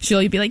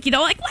she'll be like,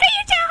 what are you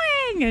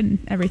doing, and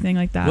everything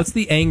like that. What's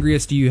the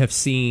angriest you have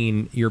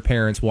seen your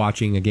parents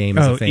watching a game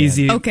as a fan?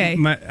 Easy. Okay.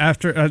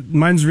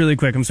 Mine's really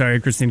quick. I'm sorry,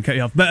 Christine, cut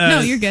you off. But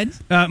No, you're good.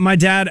 My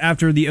dad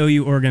after the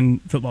OU Oregon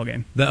football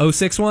game. The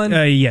 06 one?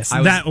 Yes,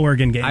 that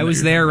Oregon game. I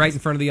was there right in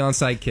front of the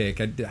onside kick.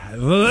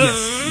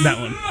 Yes, that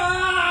one.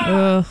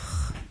 Ugh,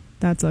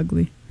 that's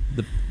ugly.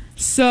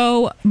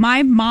 So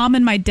my mom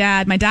and my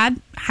dad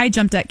high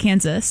jumped at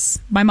Kansas.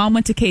 My mom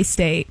went to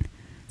K-State.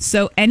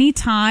 So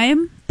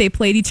anytime they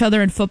played each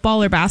other in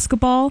football or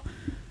basketball,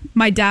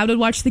 my dad would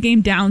watch the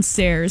game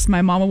downstairs.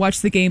 My mom would watch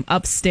the game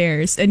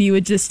upstairs, and you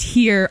would just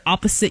hear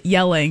opposite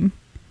yelling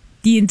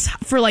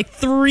for like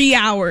 3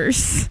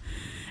 hours.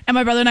 And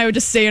my brother and I would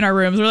just stay in our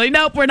rooms. We're like,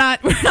 nope, we're not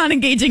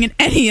engaging in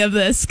any of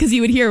this, because you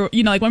would hear,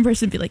 like one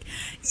person would be like,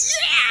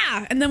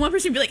 yeah, and then one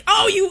person would be like,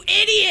 oh, you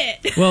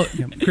idiot. Well,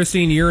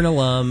 Christine, you're an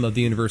alum of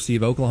the University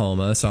of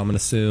Oklahoma, so I'm going to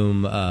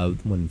assume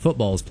when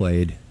football is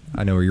played,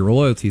 I know where your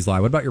loyalties lie.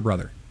 What about your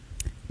brother?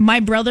 My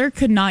brother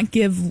could not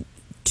give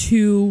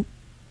two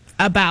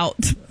about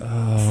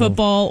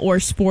football or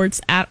sports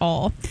at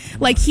all.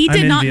 Like, he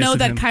did not know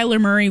that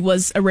Kyler Murray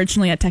was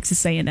originally at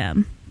Texas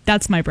A&M.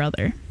 That's my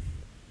brother.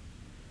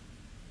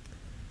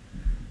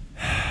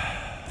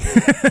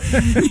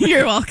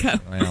 You're welcome.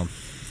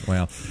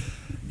 Well,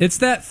 it's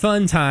that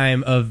fun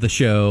time of the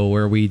show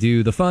where we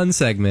do the fun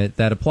segment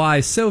that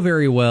applies so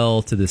very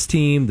well to this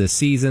team, this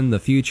season, the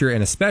future,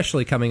 and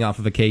especially coming off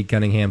of a Cade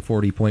Cunningham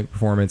 40-point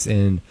performance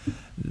in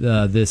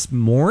this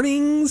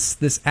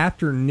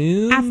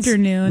afternoon. Like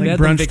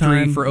brunch victory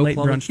time, for late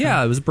Oklahoma. brunch time.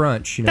 Yeah, it was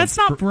brunch. That's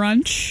not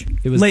brunch.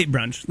 It was late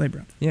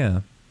brunch.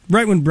 Yeah.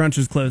 Right when brunch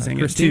was closing.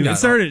 Christine it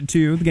started at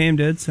 2. The game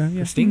did. So yeah.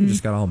 Christine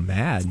just got all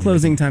mad.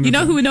 Closing time. You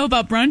know who would know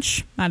about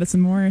brunch? Madison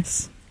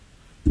Morris.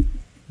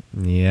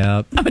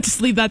 Yep. I would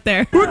just leave that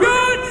there. We're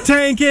good.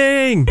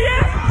 Tanking.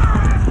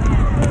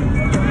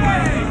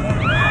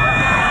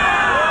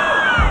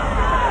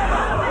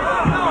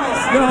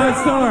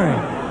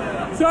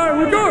 Sorry,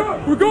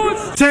 we're going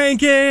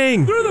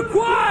tanking through the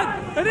quad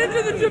and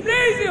into the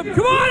gymnasium.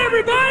 Come on,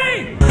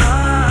 everybody!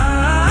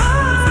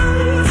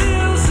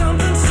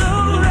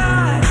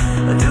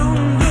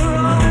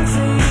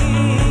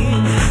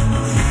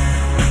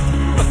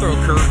 I'll throw a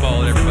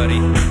curveball at everybody.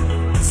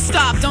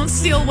 Stop! Don't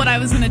steal what I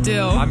was gonna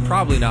do. I'm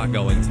probably not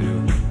going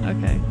to.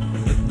 Okay.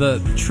 The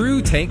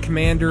true tank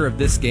commander of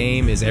this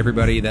game is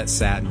everybody that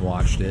sat and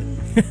watched it.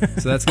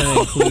 So that's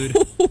going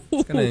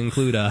to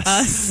include us.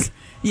 Us. So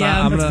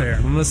Yeah, I'm that's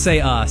fair. going to say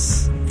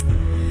us.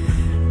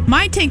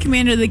 My tank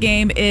commander of the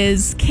game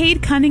is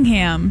Cade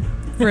Cunningham,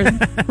 for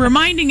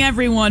reminding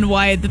everyone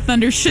why the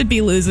Thunder should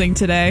be losing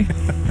today.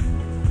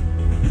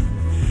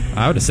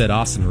 I would have said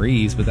Austin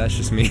Reeves, but that's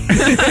just me.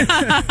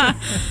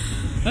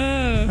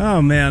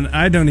 Oh man,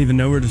 I don't even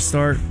know where to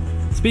start.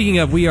 Speaking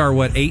of, we are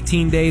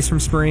 18 days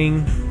from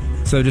spring.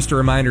 So just a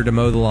reminder to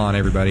mow the lawn,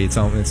 everybody.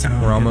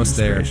 We're almost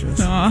there. Gracious.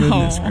 Oh.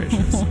 Goodness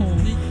gracious.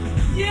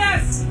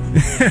 Yes!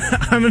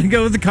 I'm going to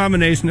go with the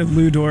combination of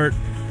Lou Dort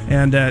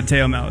and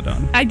Teo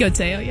Maladon. I'd go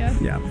Teo, yeah.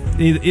 Yeah,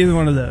 either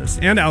one of those.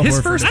 And Al His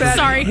Horford. first I'm bad-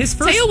 sorry. his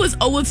first- Teo was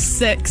 0 of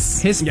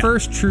 6. His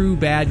first true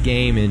bad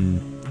game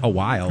in a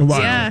while.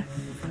 Yeah.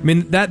 I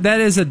mean, that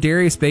is a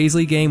Darius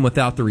Baisley game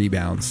without the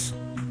rebounds.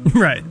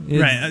 Right.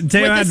 It's-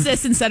 Teo With had,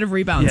 assists instead of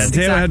rebounds. yeah,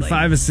 Teo exactly. had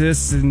 5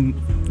 assists and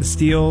a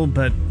steal,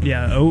 but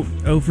yeah,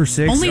 0 for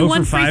 6. Only 0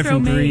 one for free 5 throw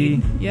from 3.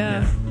 made.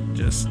 Yeah.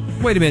 Just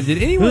Wait a minute.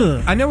 Did anyone...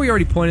 Ugh. I know we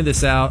already pointed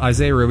this out.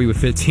 Isaiah Roby with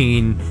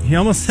 15. he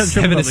almost had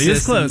 7 triple double. He was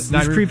assists. close. He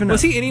was creeping up.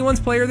 Was he anyone's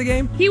player of the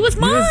game? He was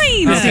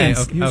mine. Christine's.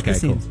 Okay, He was okay,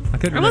 cool. Christine's. I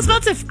couldn't I was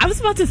remember.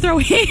 about to throw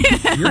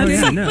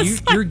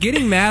hands. You're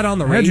getting mad on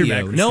the I had your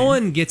radio. back, No Christine.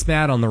 one gets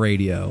mad on the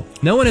radio.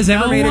 No one has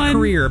ever No made a one.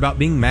 career about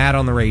being mad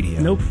on the radio.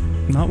 Nope,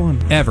 not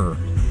one. Ever.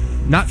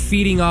 not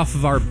feeding off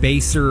of our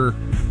baser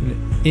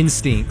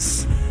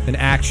instincts and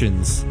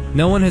actions.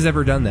 No one has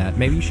ever done that.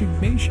 Maybe you should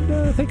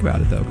think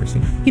about it, though,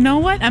 Christine. You know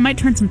what? I might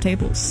turn some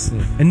tables.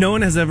 And no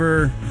one has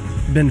ever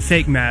been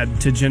fake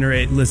mad to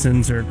generate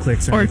listens or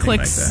clicks or anything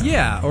clicks. like that.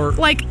 Yeah, or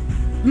Like,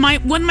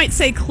 one might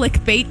say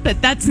clickbait,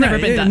 but that's never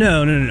been done.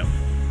 No.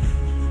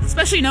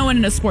 Especially no one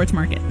in a sports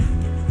market.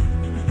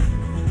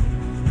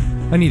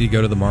 I need to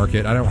go to the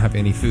market. I don't have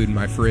any food in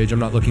my fridge. I'm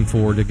not looking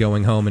forward to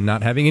going home and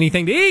not having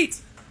anything to eat.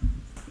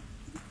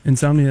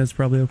 Insomnia is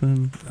probably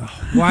open.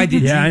 Why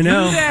did you I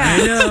know. do that?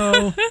 I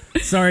know.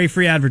 Sorry,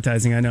 free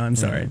advertising. I know. I'm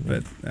sorry,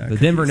 but The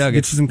Denver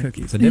Nuggets. Get you some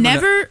cookies. The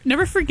Denver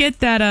Never forget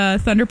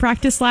that Thunder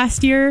practice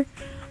last year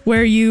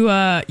where you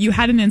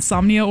had an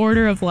insomnia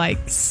order of like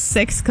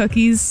 6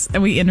 cookies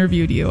and we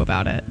interviewed you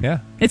about it. Yeah.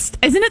 Isn't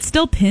it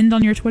still pinned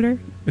on your Twitter?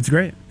 It's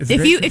great. It's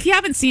If you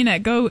haven't seen it,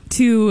 go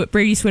to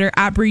Brady's Twitter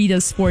at Brady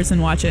Does Sports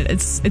and watch it.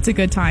 It's a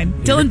good time.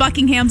 Dylan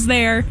Buckingham's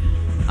there.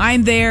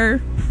 I'm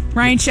there.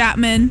 Ryan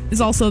Chapman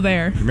is also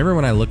there. Remember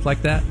when I looked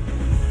like that?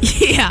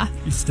 Yeah.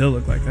 You still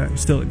look like that. You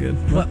still look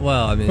good.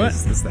 Well, I mean, What?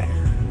 it's the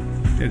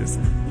hair. It is.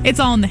 It's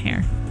all in the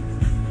hair.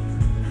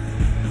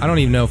 I don't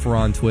even know if we're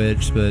on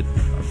Twitch, but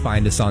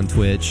find us on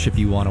Twitch if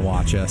you want to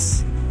watch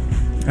us.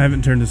 I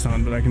haven't turned this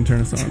on, but I can turn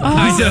this on.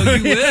 I know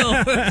you will.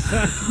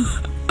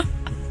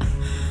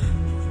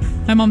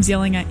 My mom's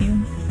yelling at you.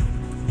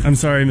 I'm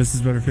sorry,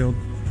 Mrs. Butterfield.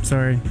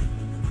 Sorry.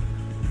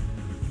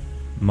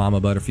 Mama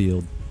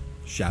Butterfield,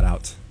 shout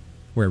out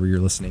wherever you're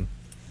listening.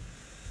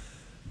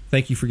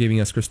 Thank you for giving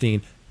us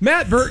Christine.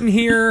 Matt Burton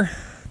here,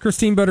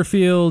 Christine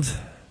Butterfield,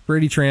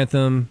 Brady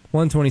Trantham,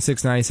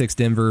 126-96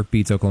 Denver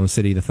beats Oklahoma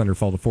City. The Thunder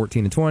fall to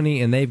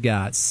 14-20, and they've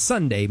got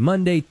Sunday,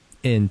 Monday,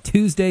 and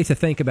Tuesday to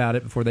think about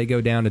it before they go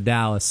down to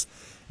Dallas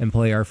and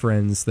play our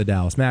friends, the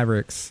Dallas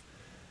Mavericks,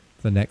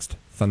 the next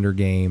Thunder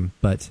game.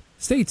 But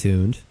stay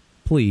tuned,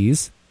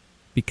 please,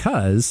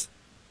 because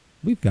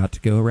we've got to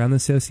go around the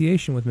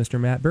association with Mr.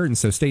 Matt Burton.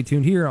 So stay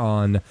tuned here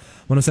on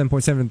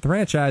 107.7 The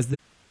Franchise.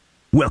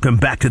 Welcome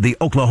back to the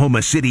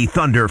Oklahoma City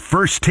Thunder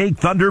First Take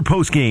Thunder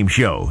postgame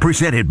show,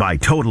 presented by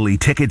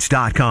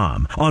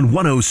TotallyTickets.com on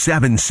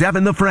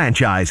 107.7 The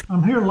Franchise.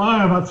 I'm here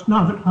live.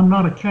 I'm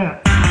not a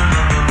cat.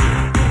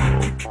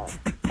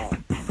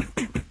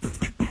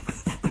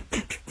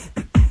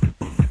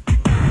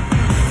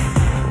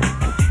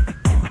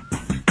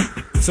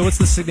 So what's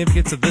the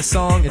significance of this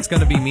song? It's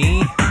Gonna Be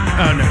Me.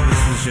 Oh no,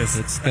 this was just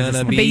It's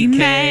gonna Be be me.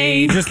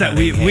 Kate. just that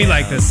we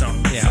like this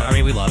song. Yeah, I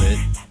mean, we love it.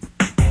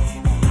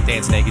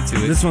 Dance naked to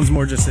it. This one's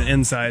more just an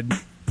inside,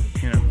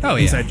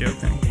 inside joke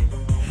thing.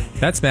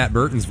 That's Matt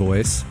Burton's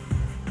voice.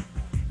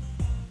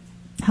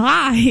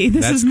 Hi,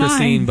 this That's is mine.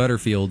 Christine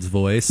Butterfield's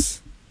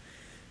voice.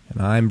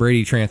 And I'm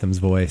Brady Trantham's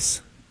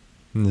voice.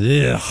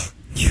 Ugh.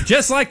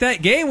 Just like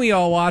that game we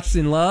all watched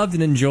and loved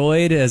and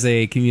enjoyed as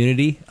a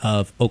community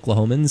of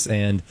Oklahomans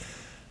and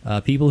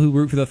people who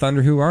root for the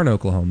Thunder who aren't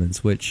Oklahomans,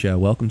 which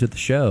welcome to the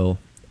show.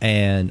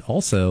 And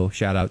also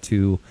shout out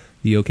to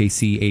the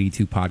OKC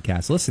 82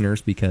 podcast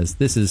listeners, because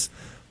this is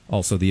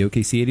also the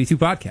OKC 82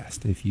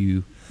 podcast. If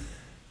you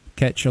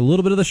catch a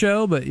little bit of the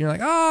show, but you're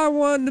like, I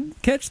wanted to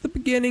catch the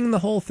beginning, the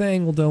whole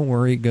thing, well, don't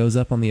worry. It goes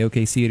up on the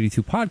OKC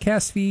 82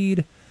 podcast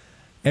feed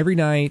every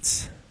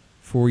night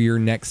for your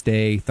next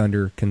day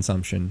Thunder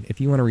consumption.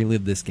 If you want to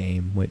relive this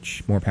game,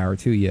 which more power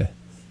to you.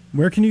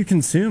 Where can you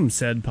consume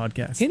said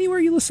podcast? Anywhere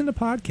you listen to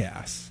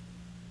podcasts.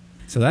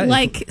 So that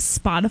Like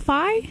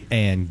Spotify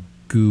and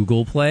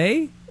Google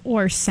Play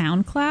or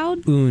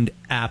SoundCloud. and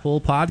Apple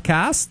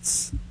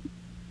Podcasts,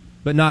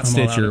 but not I'm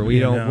all out Stitcher. of it. We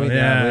Yeah, don't. no, We,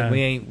 yeah.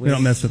 we ain't. We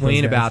don't mess with We those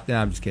ain't guys. about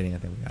that. I'm just kidding. I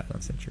think we got it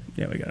on Stitcher.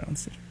 Yeah, we got it on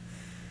Stitcher.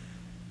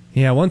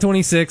 Yeah,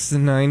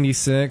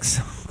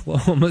 126-96.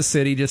 Oklahoma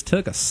City just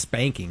took a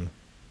spanking.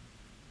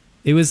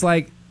 It was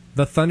like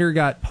the Thunder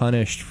got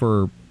punished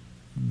for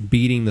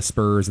beating the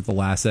Spurs at the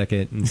last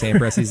second, and Sam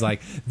Presti's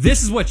like,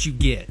 "This is what you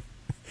get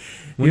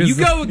when He you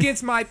was go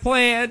against my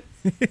plan.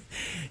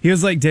 He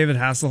was like David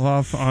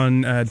Hasselhoff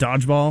on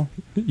Dodgeball.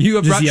 You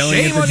have Just brought yelling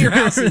shame at the on your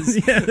Germans.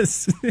 houses."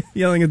 Yes,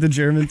 yelling at the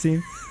German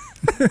team.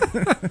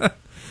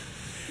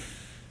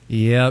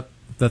 Yep.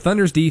 The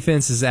Thunder's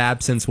defense's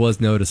absence was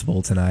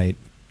noticeable tonight.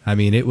 I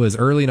mean, it was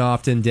early and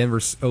often. Denver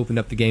opened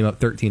up the game up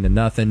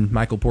 13-0.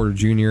 Michael Porter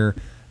Jr.,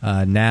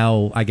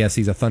 now I guess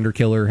he's a Thunder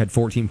killer, had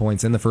 14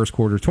 points in the first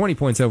quarter, 20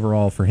 points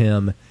overall for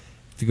him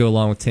to go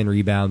along with 10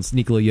 rebounds.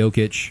 Nikola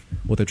Jokic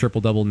with a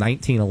triple-double,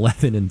 19,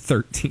 11, and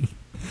 13.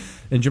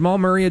 And Jamal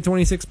Murray had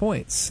 26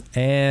 points.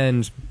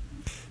 And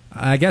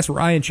I guess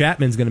Ryan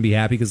Chapman's going to be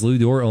happy because Lou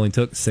Dort only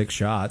took 6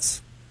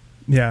 shots.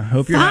 Yeah,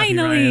 hope you're happy,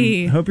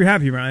 Finally. Ryan. Hope you're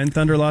happy, Ryan.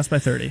 Thunder lost by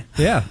 30.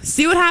 Yeah.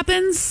 See what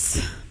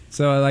happens.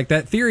 So, like,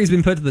 that theory's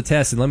been put to the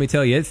test, and let me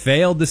tell you, it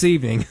failed this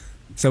evening.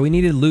 So we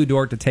needed Lou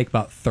Dort to take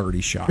about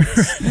 30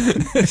 shots.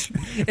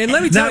 And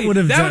let me tell you,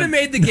 that would have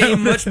made the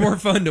game much more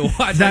fun to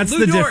watch. That's like,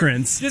 Lou the Dort,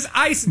 difference. Just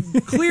ice,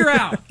 clear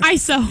out.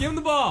 ISO. Give him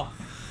the ball.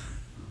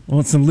 I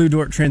want some Lou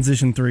Dort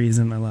transition threes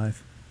in my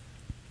life.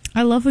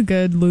 I love a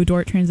good Lou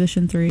Dort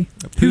transition 3.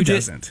 Who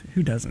doesn't?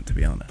 Who doesn't, to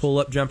be honest?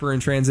 Pull-up jumper in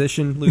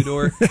transition,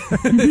 Ludor.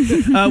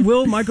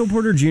 Will Michael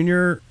Porter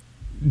Jr.,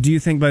 do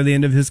you think by the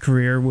end of his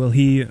career, will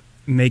he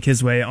make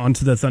his way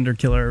onto the Thunder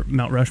Killer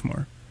Mount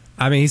Rushmore?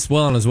 I mean, he's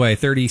well on his way.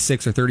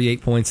 36 or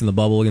 38 points in the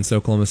bubble against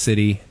Oklahoma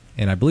City.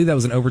 And I believe that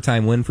was an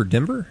overtime win for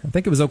Denver. I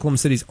think it was Oklahoma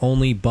City's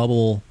only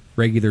bubble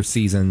regular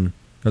season,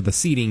 or the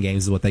seeding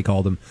games is what they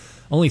called them.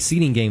 Only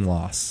seeding game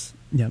loss.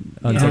 Yeah,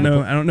 I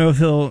don't know if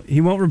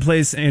he won't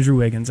replace Andrew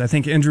Wiggins. I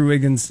think Andrew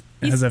Wiggins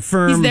has a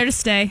firm He's there to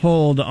stay.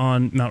 hold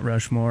on Mount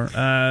Rushmore.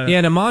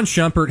 And Amon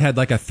Shumpert had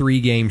like a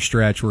 3-game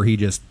stretch where he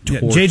just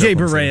torched JJ Oklahoma City.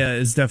 Barea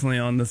is definitely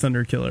on the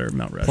Thunder Killer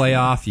Mount Rushmore.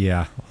 Playoff,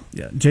 yeah.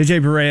 Yeah,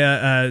 JJ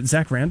Barea,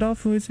 Zach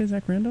Randolph. Who would say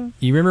Zach Randolph?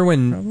 You remember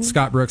when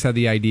Scott Brooks had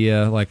the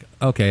idea, like,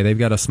 okay, they've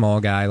got a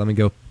small guy, let me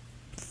go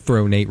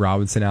throw Nate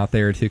Robinson out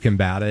there to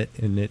combat it,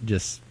 and it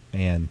just,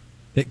 man,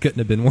 it couldn't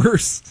have been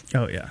worse.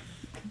 Oh yeah,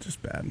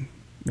 just bad.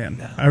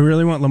 Man, I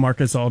really want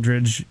LaMarcus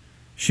Aldridge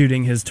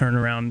shooting his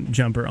turnaround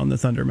jumper on the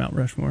Thunder Mount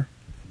Rushmore.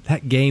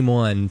 That game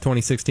 1,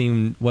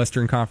 2016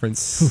 Western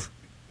Conference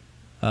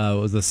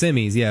was the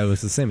semis. Yeah, it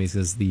was the semis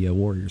because the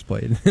Warriors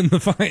played in the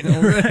final.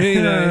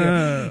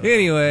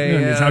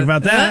 Anyway, We talk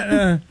about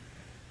that.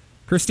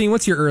 Christine,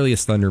 what's your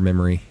earliest Thunder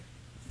memory?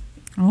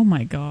 Oh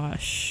my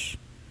gosh.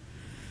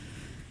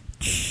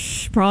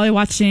 Probably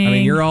watching. I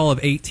mean, you're all of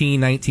 18,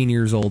 19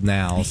 years old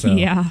now. So.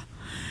 Yeah.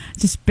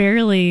 Just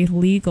barely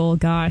legal,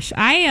 gosh.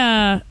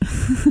 I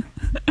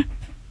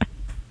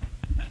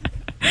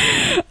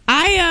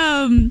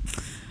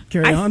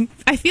Carry on.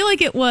 I feel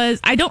like it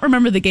was, I don't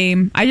remember the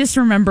game. I just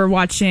remember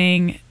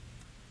watching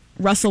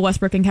Russell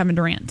Westbrook and Kevin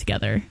Durant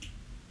together.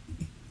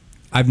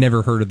 I've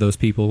never heard of those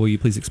people. Will you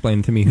please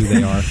explain to me who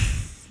they are?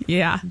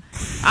 Yeah.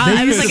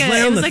 It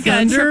was like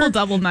a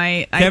triple-double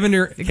night.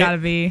 It gotta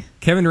be.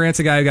 Kevin Durant's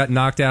a guy who got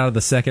knocked out of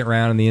the second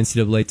round in the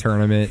NCAA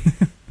tournament.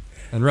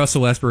 And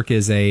Russell Westbrook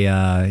is he's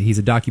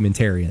a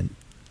documentarian.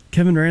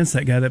 Kevin Durant's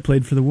that guy that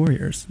played for the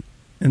Warriors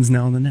and is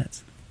now on the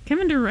Nets.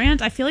 Kevin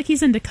Durant, I feel like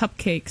he's into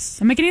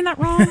cupcakes. Am I getting that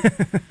wrong?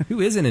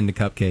 Who isn't into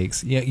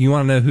cupcakes? Yeah, you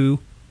want to know who?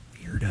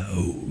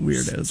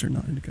 Weirdos are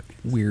not into cupcakes.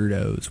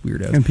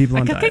 Weirdos. And people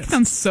That on cupcake diets.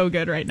 sounds so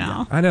good right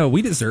now. I know,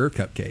 we deserve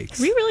cupcakes.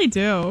 We really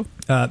do.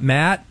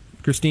 Matt,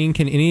 Christine,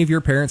 can any of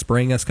your parents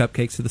bring us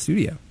cupcakes to the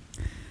studio?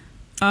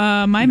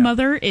 My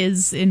mother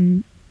is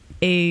in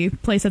a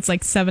place that's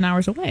like 7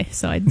 hours away,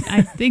 so I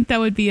think that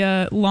would be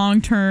a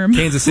long-term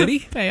Kansas City?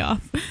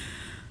 payoff.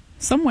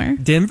 Somewhere.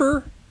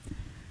 Denver?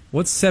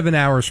 What's 7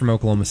 hours from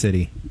Oklahoma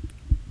City?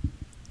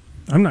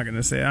 I'm not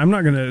going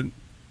to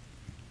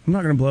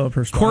blow up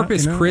her spot.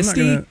 Corpus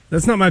Christi?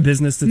 That's not my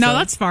business to tell. No,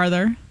 that's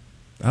farther.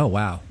 Oh,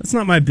 wow. That's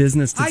not my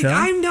business to tell.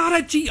 I'm not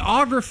a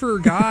geographer,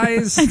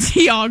 guys. A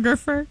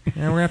geographer. And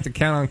we're going to have to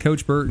count on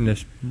Coach Burton to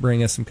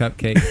bring us some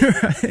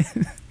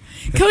cupcakes.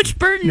 Coach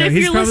Burton, No, if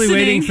he's you're probably listening.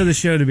 waiting for the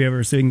show to be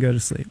over so he can go to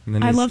sleep. And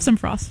then I he's- love some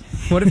frost.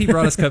 What if he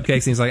brought us cupcakes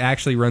and he's like,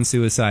 actually run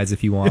suicides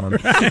if you want them?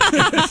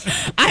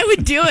 I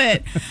would do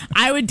it.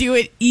 I would do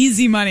it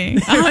easy money.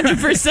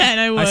 100%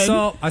 I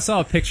would. I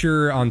saw a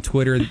picture on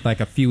Twitter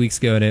like a few weeks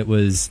ago, and it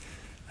was,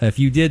 if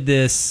you did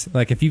this,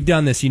 like if you've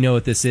done this, you know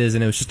what this is,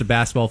 and it was just a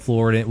basketball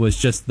floor, and it was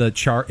just the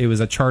chart. It was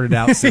a charted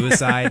out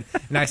suicide,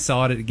 and I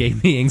saw it. It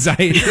gave me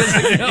anxiety.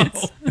 I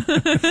was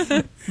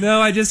like,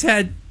 no, I just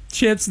had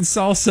chips and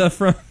salsa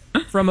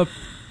from a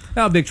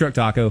big truck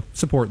taco.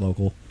 Support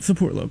local.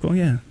 Support local,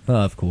 yeah.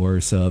 Of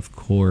course.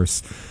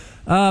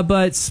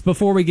 But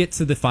before we get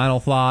to the final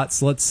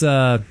thoughts, let's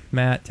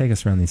Matt, take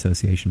us around the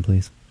association,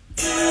 please.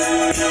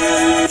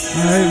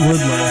 I would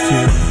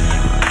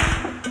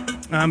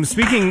love to.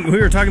 Speaking, we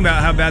were talking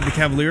about how bad the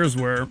Cavaliers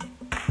were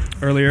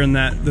earlier, and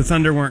that the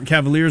Thunder weren't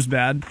Cavaliers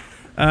bad.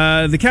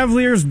 The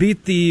Cavaliers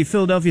beat the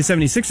Philadelphia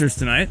 76ers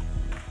tonight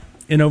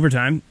in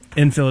overtime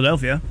in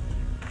Philadelphia.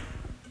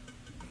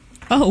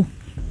 Oh.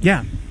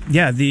 Yeah,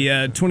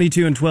 the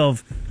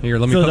 22-12. Here,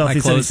 let me put my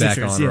Philadelphia clothes back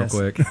 76ers, on real yes.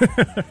 quick.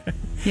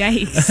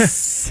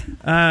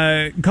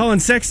 Yikes. Colin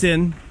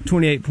Sexton,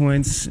 28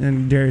 points,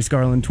 and Darius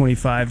Garland,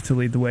 25 to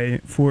lead the way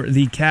for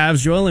the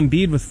Cavs. Joel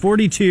Embiid with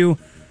 42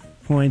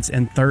 points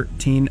and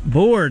 13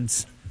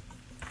 boards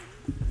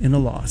in a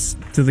loss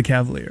to the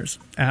Cavaliers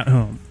at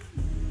home.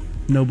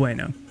 No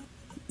bueno.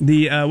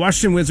 The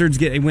Washington Wizards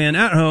get a win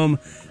at home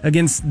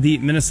against the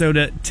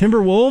Minnesota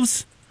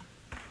Timberwolves.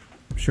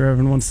 I'm sure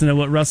everyone wants to know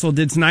what Russell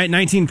did tonight.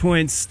 19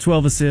 points,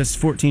 12 assists,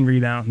 14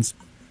 rebounds.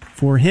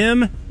 For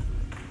him,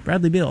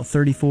 Bradley Beal,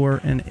 34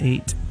 and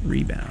 8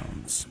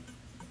 rebounds.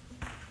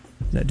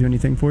 Does that do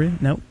anything for you?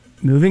 Nope.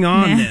 Moving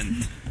on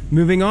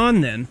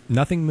then.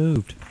 Nothing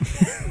moved.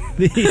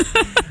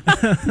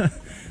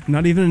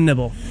 Not even a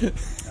nibble.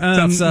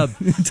 Tough sub.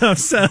 Tough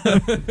sub.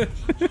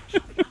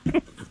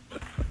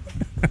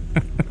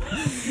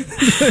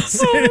 The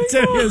San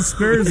Antonio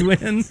Spurs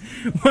win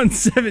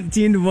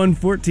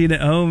 117-114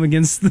 at home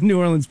against the New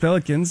Orleans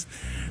Pelicans.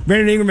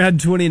 Brandon Ingram had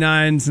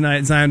 29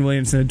 tonight. Zion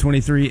Williamson had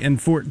 23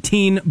 and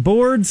 14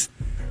 boards.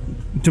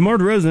 DeMar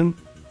DeRozan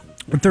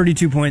with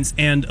 32 points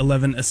and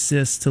 11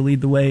 assists to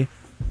lead the way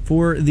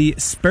for the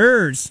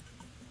Spurs.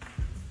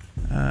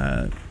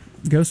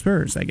 Go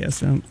Spurs, I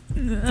guess.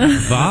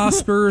 Va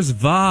Spurs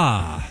Va.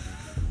 I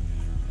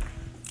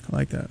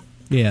like that.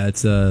 Yeah,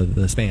 it's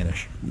the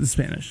Spanish. The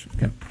Spanish.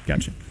 Okay,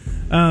 gotcha.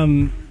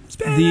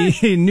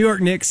 The New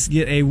York Knicks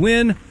get a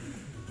win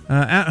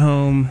at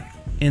home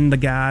in the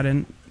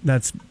Garden.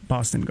 That's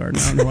Boston Garden.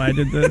 I don't know why I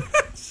did the.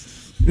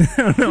 I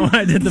don't know why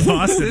I did the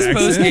Boston This accent.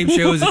 post-game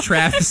show is a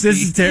travesty.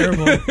 This is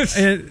terrible.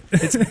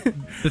 It's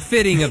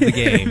befitting of the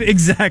game.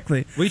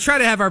 Exactly. We try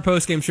to have our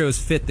post-game shows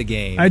fit the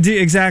game. I do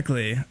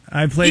exactly.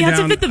 I play You have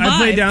to down. fit the I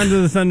play vibe. down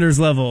to the Thunder's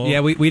level. Yeah,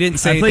 we didn't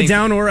say I play anything.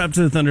 down or up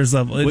to the Thunder's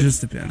level. It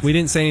just depends. We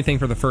didn't say anything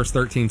for the first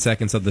 13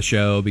 seconds of the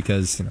show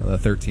because the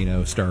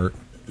 13-0 start.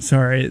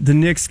 Sorry, the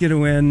Knicks get a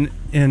win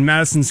in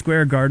Madison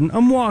Square Garden.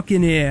 I'm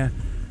walking here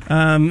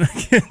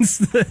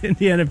against the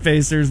Indiana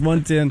Pacers,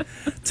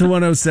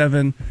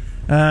 110-107.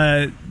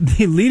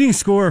 The leading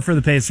scorer for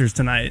the Pacers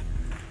tonight,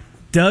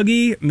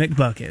 Dougie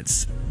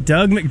McBuckets.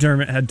 Doug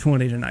McDermott had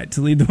 20 tonight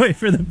to lead the way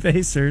for the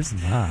Pacers.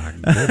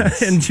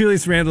 And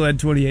Julius Randle had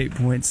 28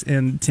 points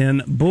and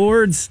 10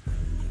 boards.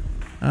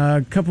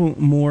 A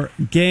couple more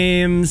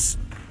games.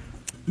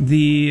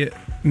 The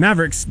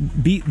Mavericks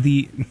beat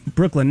the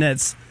Brooklyn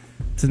Nets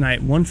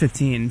tonight,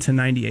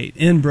 115-98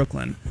 in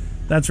Brooklyn.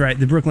 That's right,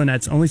 the Brooklyn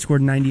Nets only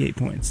scored 98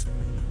 points.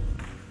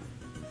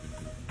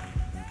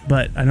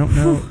 But I don't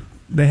know.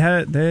 They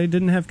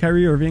didn't have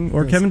Kyrie Irving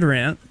or Kevin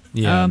Durant.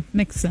 Yeah.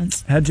 Makes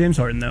sense. Had James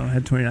Harden, though.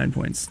 Had 29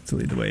 points to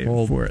lead the way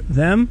for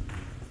them.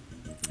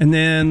 And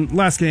then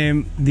last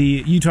game,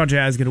 the Utah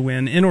Jazz get a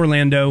win in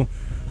Orlando,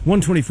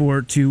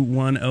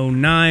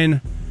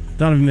 124-109.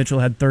 Donovan Mitchell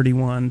had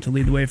 31 to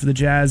lead the way for the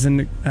Jazz,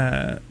 and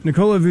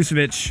Nikola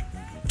Vucevic,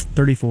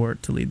 34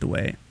 to lead the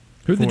way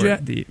for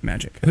the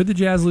Magic. Who'd the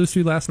Jazz lose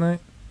to last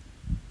night?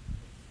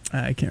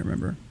 I can't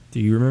remember. Do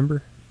you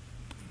remember?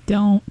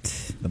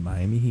 Don't. The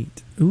Miami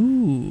Heat.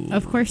 Ooh.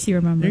 Of course you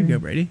remember. There you go,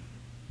 Brady.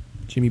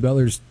 Jimmy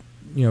Butler's,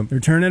 They're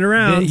turning it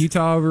around. bit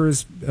Utah over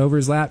his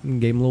lap and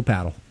gave him a little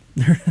paddle.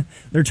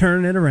 They're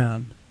turning it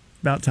around.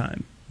 About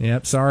time.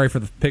 Yep. Sorry for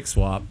the pick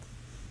swap.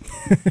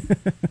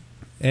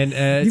 And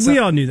we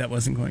all knew that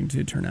wasn't going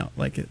to turn out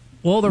like it.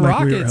 Well, the like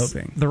Rockets. we were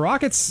hoping. The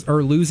Rockets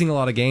are losing a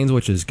lot of games,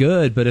 which is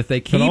good. But if they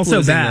keep also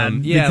losing bad,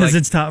 them, because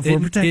it's top four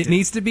protected. It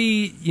needs to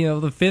be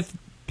the fifth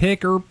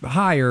pick or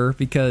higher,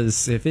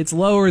 because if it's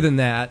lower than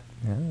that,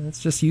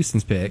 that's just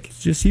Houston's pick.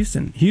 It's just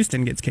Houston.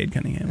 Houston gets Cade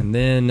Cunningham. And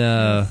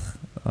then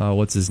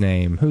what's his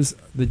name? Who's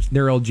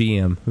their old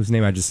GM? Whose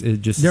name I just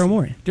Daryl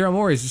Morey. Daryl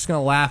Morey is just going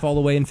to laugh all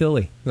the way in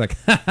Philly. Like,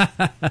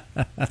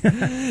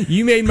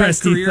 you made my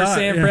Presti career, thought,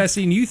 Sam yeah.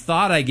 Presti, and you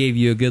thought I gave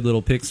you a good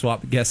little pick swap.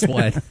 But guess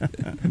what?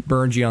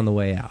 Burned you on the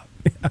way out.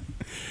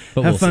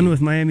 But Have we'll fun see. with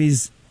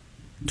Miami's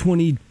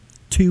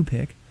 22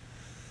 pick.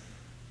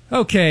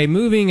 Okay,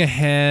 moving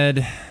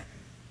ahead.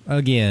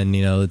 Again,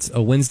 it's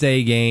a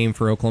Wednesday game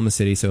for Oklahoma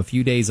City, so a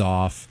few days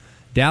off.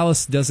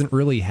 Dallas doesn't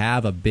really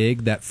have a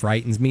big that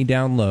frightens me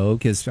down low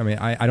because,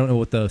 I don't know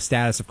what the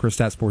status of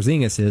Kristaps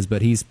Porzingis is,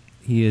 but he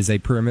is a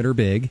perimeter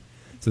big.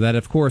 So that,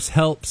 of course,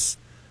 helps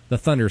the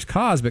Thunder's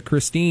cause. But,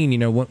 Christine,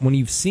 when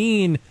you've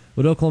seen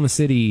what Oklahoma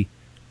City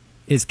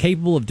is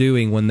capable of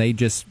doing when they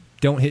just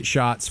don't hit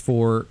shots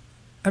for,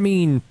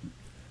 what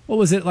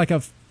was it, like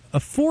a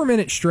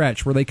 4-minute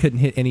stretch where they couldn't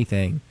hit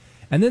anything.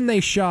 And then they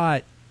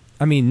shot,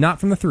 not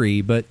from the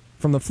three, but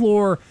from the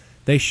floor,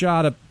 they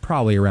shot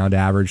probably around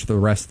average the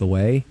rest of the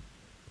way.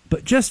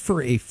 But just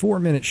for a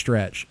 4-minute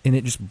stretch, and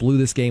it just blew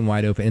this game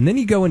wide open. And then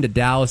you go into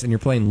Dallas and you're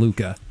playing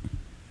Luka.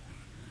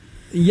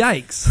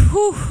 Yikes.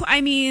 Whew,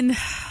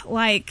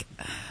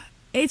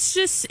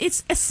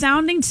 it's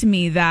astounding to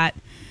me that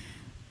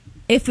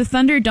if the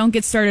Thunder don't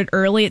get started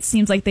early, it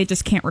seems like they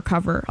just can't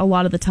recover a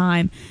lot of the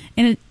time.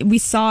 And we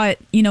saw it,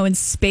 in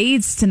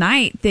spades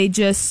tonight. They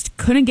just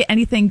couldn't get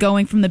anything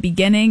going from the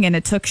beginning, and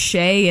it took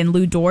Shea and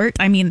Lou Dort.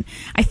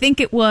 I think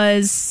it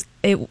was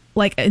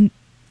in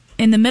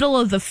the middle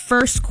of the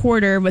first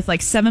quarter with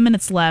 7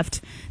 minutes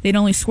left, they'd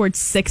only scored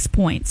 6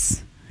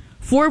 points,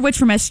 4 of which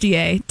from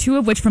SGA, 2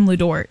 of which from Lou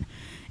Dort.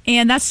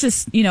 And that's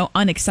just,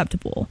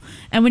 unacceptable.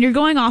 And when you're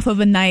going off of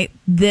a night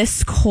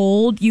this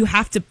cold, you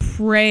have to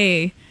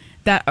pray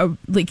that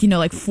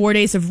 4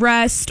 days of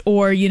rest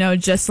or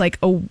just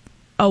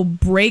a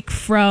break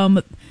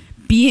from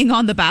being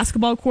on the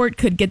basketball court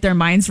could get their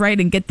minds right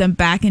and get them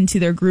back into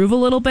their groove a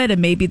little bit,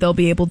 and maybe they'll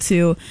be able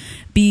to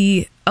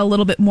be a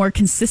little bit more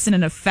consistent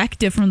and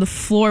effective from the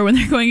floor when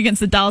they're going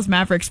against the Dallas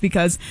Mavericks,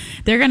 because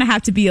they're going to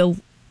have to be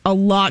a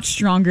lot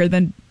stronger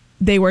than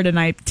they were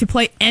tonight to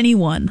play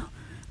anyone,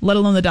 let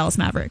alone the Dallas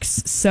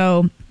Mavericks.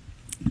 So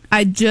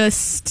I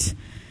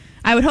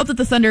would hope that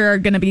the Thunder are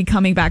going to be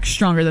coming back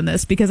stronger than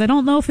this, because I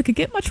don't know if it could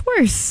get much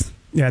worse.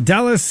 Yeah,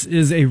 Dallas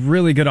is a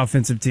really good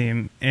offensive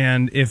team,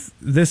 and if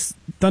this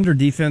Thunder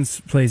defense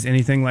plays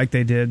anything like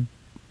they did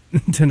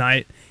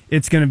tonight,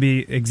 it's going to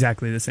be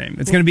exactly the same.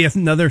 It's going to be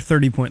another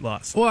 30-point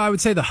loss. Well, I would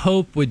say the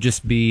hope would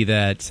just be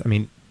that,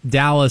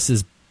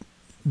 Dallas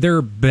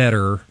they're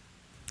better.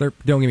 Don't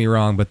get me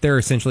wrong, but they're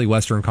essentially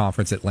Western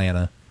Conference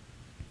Atlanta.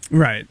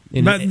 Right.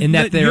 In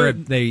that you're-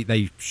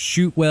 they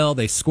shoot well,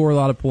 they score a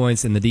lot of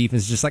points, and the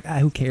defense is just like,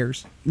 who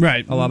cares?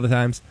 Right. A lot of the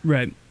times.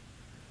 Right.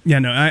 Yeah,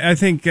 no, I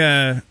think,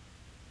 if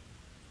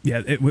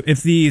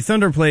the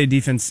Thunder play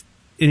defense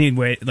in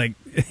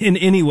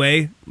any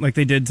way, like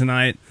they did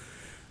tonight,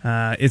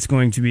 it's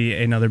going to be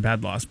another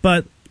bad loss.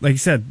 But, like you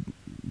said,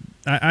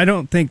 I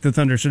don't think the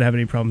Thunder should have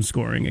any problem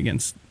scoring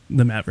against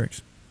the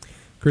Mavericks.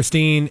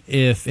 Christine,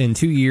 if in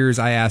 2 years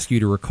I ask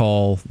you to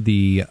recall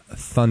the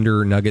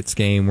Thunder Nuggets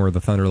game where the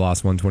Thunder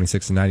lost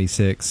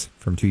 126-96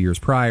 from 2 years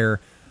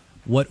prior,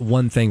 what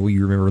one thing will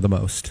you remember the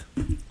most?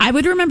 I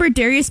would remember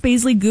Darius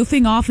Baisley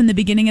goofing off in the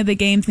beginning of the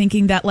game,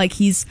 thinking that like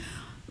he's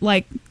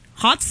like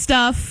hot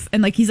stuff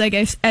and like he's like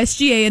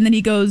SGA, and then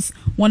he goes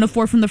 1 of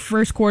 4 from the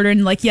first quarter,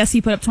 and like yes,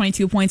 he put up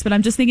 22 points, but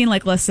I'm just thinking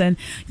like, listen,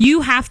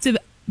 you have to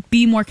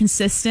be more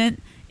consistent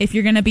if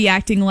you're going to be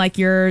acting like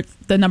you're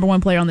the number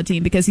one player on the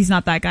team, because he's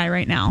not that guy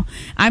right now.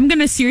 I'm going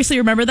to seriously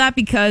remember that,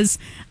 because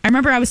I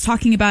remember I was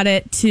talking about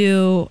it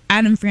to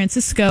Adam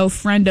Francisco,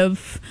 friend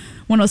of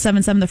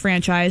 107.7 The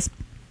Franchise,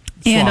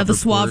 and of the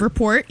Suave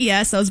Report.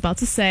 Yes, I was about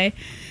to say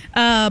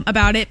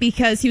about it,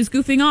 because he was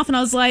goofing off, and I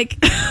was like,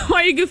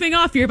 why are you goofing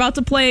off? You're about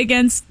to play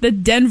against the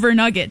Denver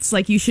Nuggets.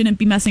 Like, you shouldn't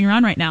be messing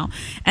around right now.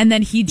 And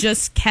then he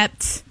just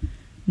kept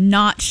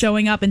not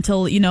showing up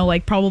until,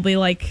 like probably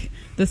like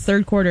the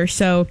third quarter.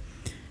 So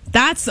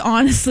that's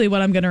honestly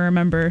what I'm going to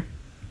remember.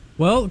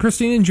 Well,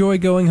 Christine, enjoy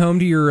going home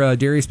to your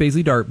Darius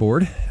Baisley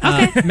dartboard.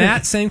 Okay.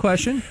 Matt, same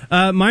question.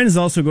 Mine is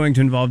also going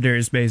to involve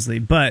Darius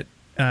Baisley, but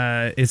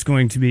it's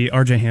going to be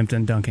RJ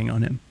Hampton dunking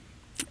on him,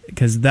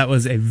 because that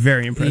was a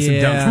very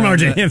impressive dunk from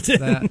RJ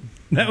Hampton.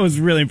 That was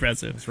really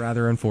impressive. It's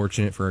rather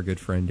unfortunate for our good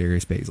friend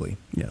Darius Baisley.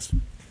 Yes.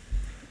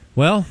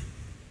 Well,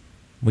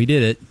 we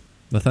did it.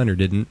 The Thunder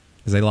didn't,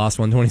 because they lost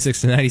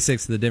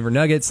 126-96 to the Denver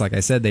Nuggets. Like I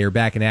said, they are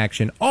back in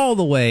action all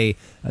the way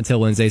until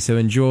Wednesday, so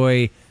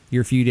enjoy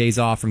your few days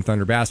off from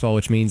Thunder basketball,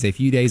 which means a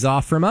few days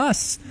off from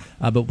us.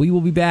 But we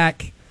will be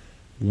back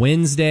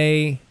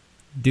Wednesday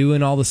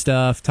doing all the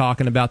stuff,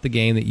 talking about the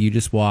game that you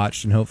just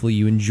watched, and hopefully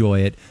you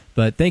enjoy it.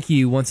 But thank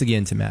you once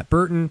again to Matt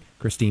Burton,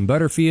 Christine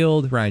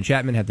Butterfield. Ryan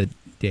Chapman had the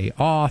day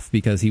off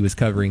because he was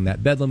covering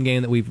that Bedlam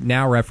game that we've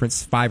now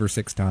referenced 5 or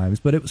 6 times,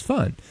 but it was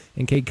fun,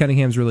 and Cade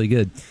Cunningham's really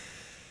good.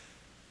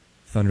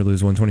 Thunder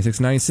lose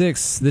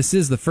 126-96. This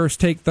is the First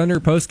Take Thunder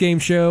postgame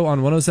show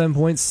on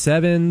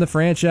 107.7 The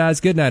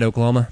Franchise. Good night, Oklahoma.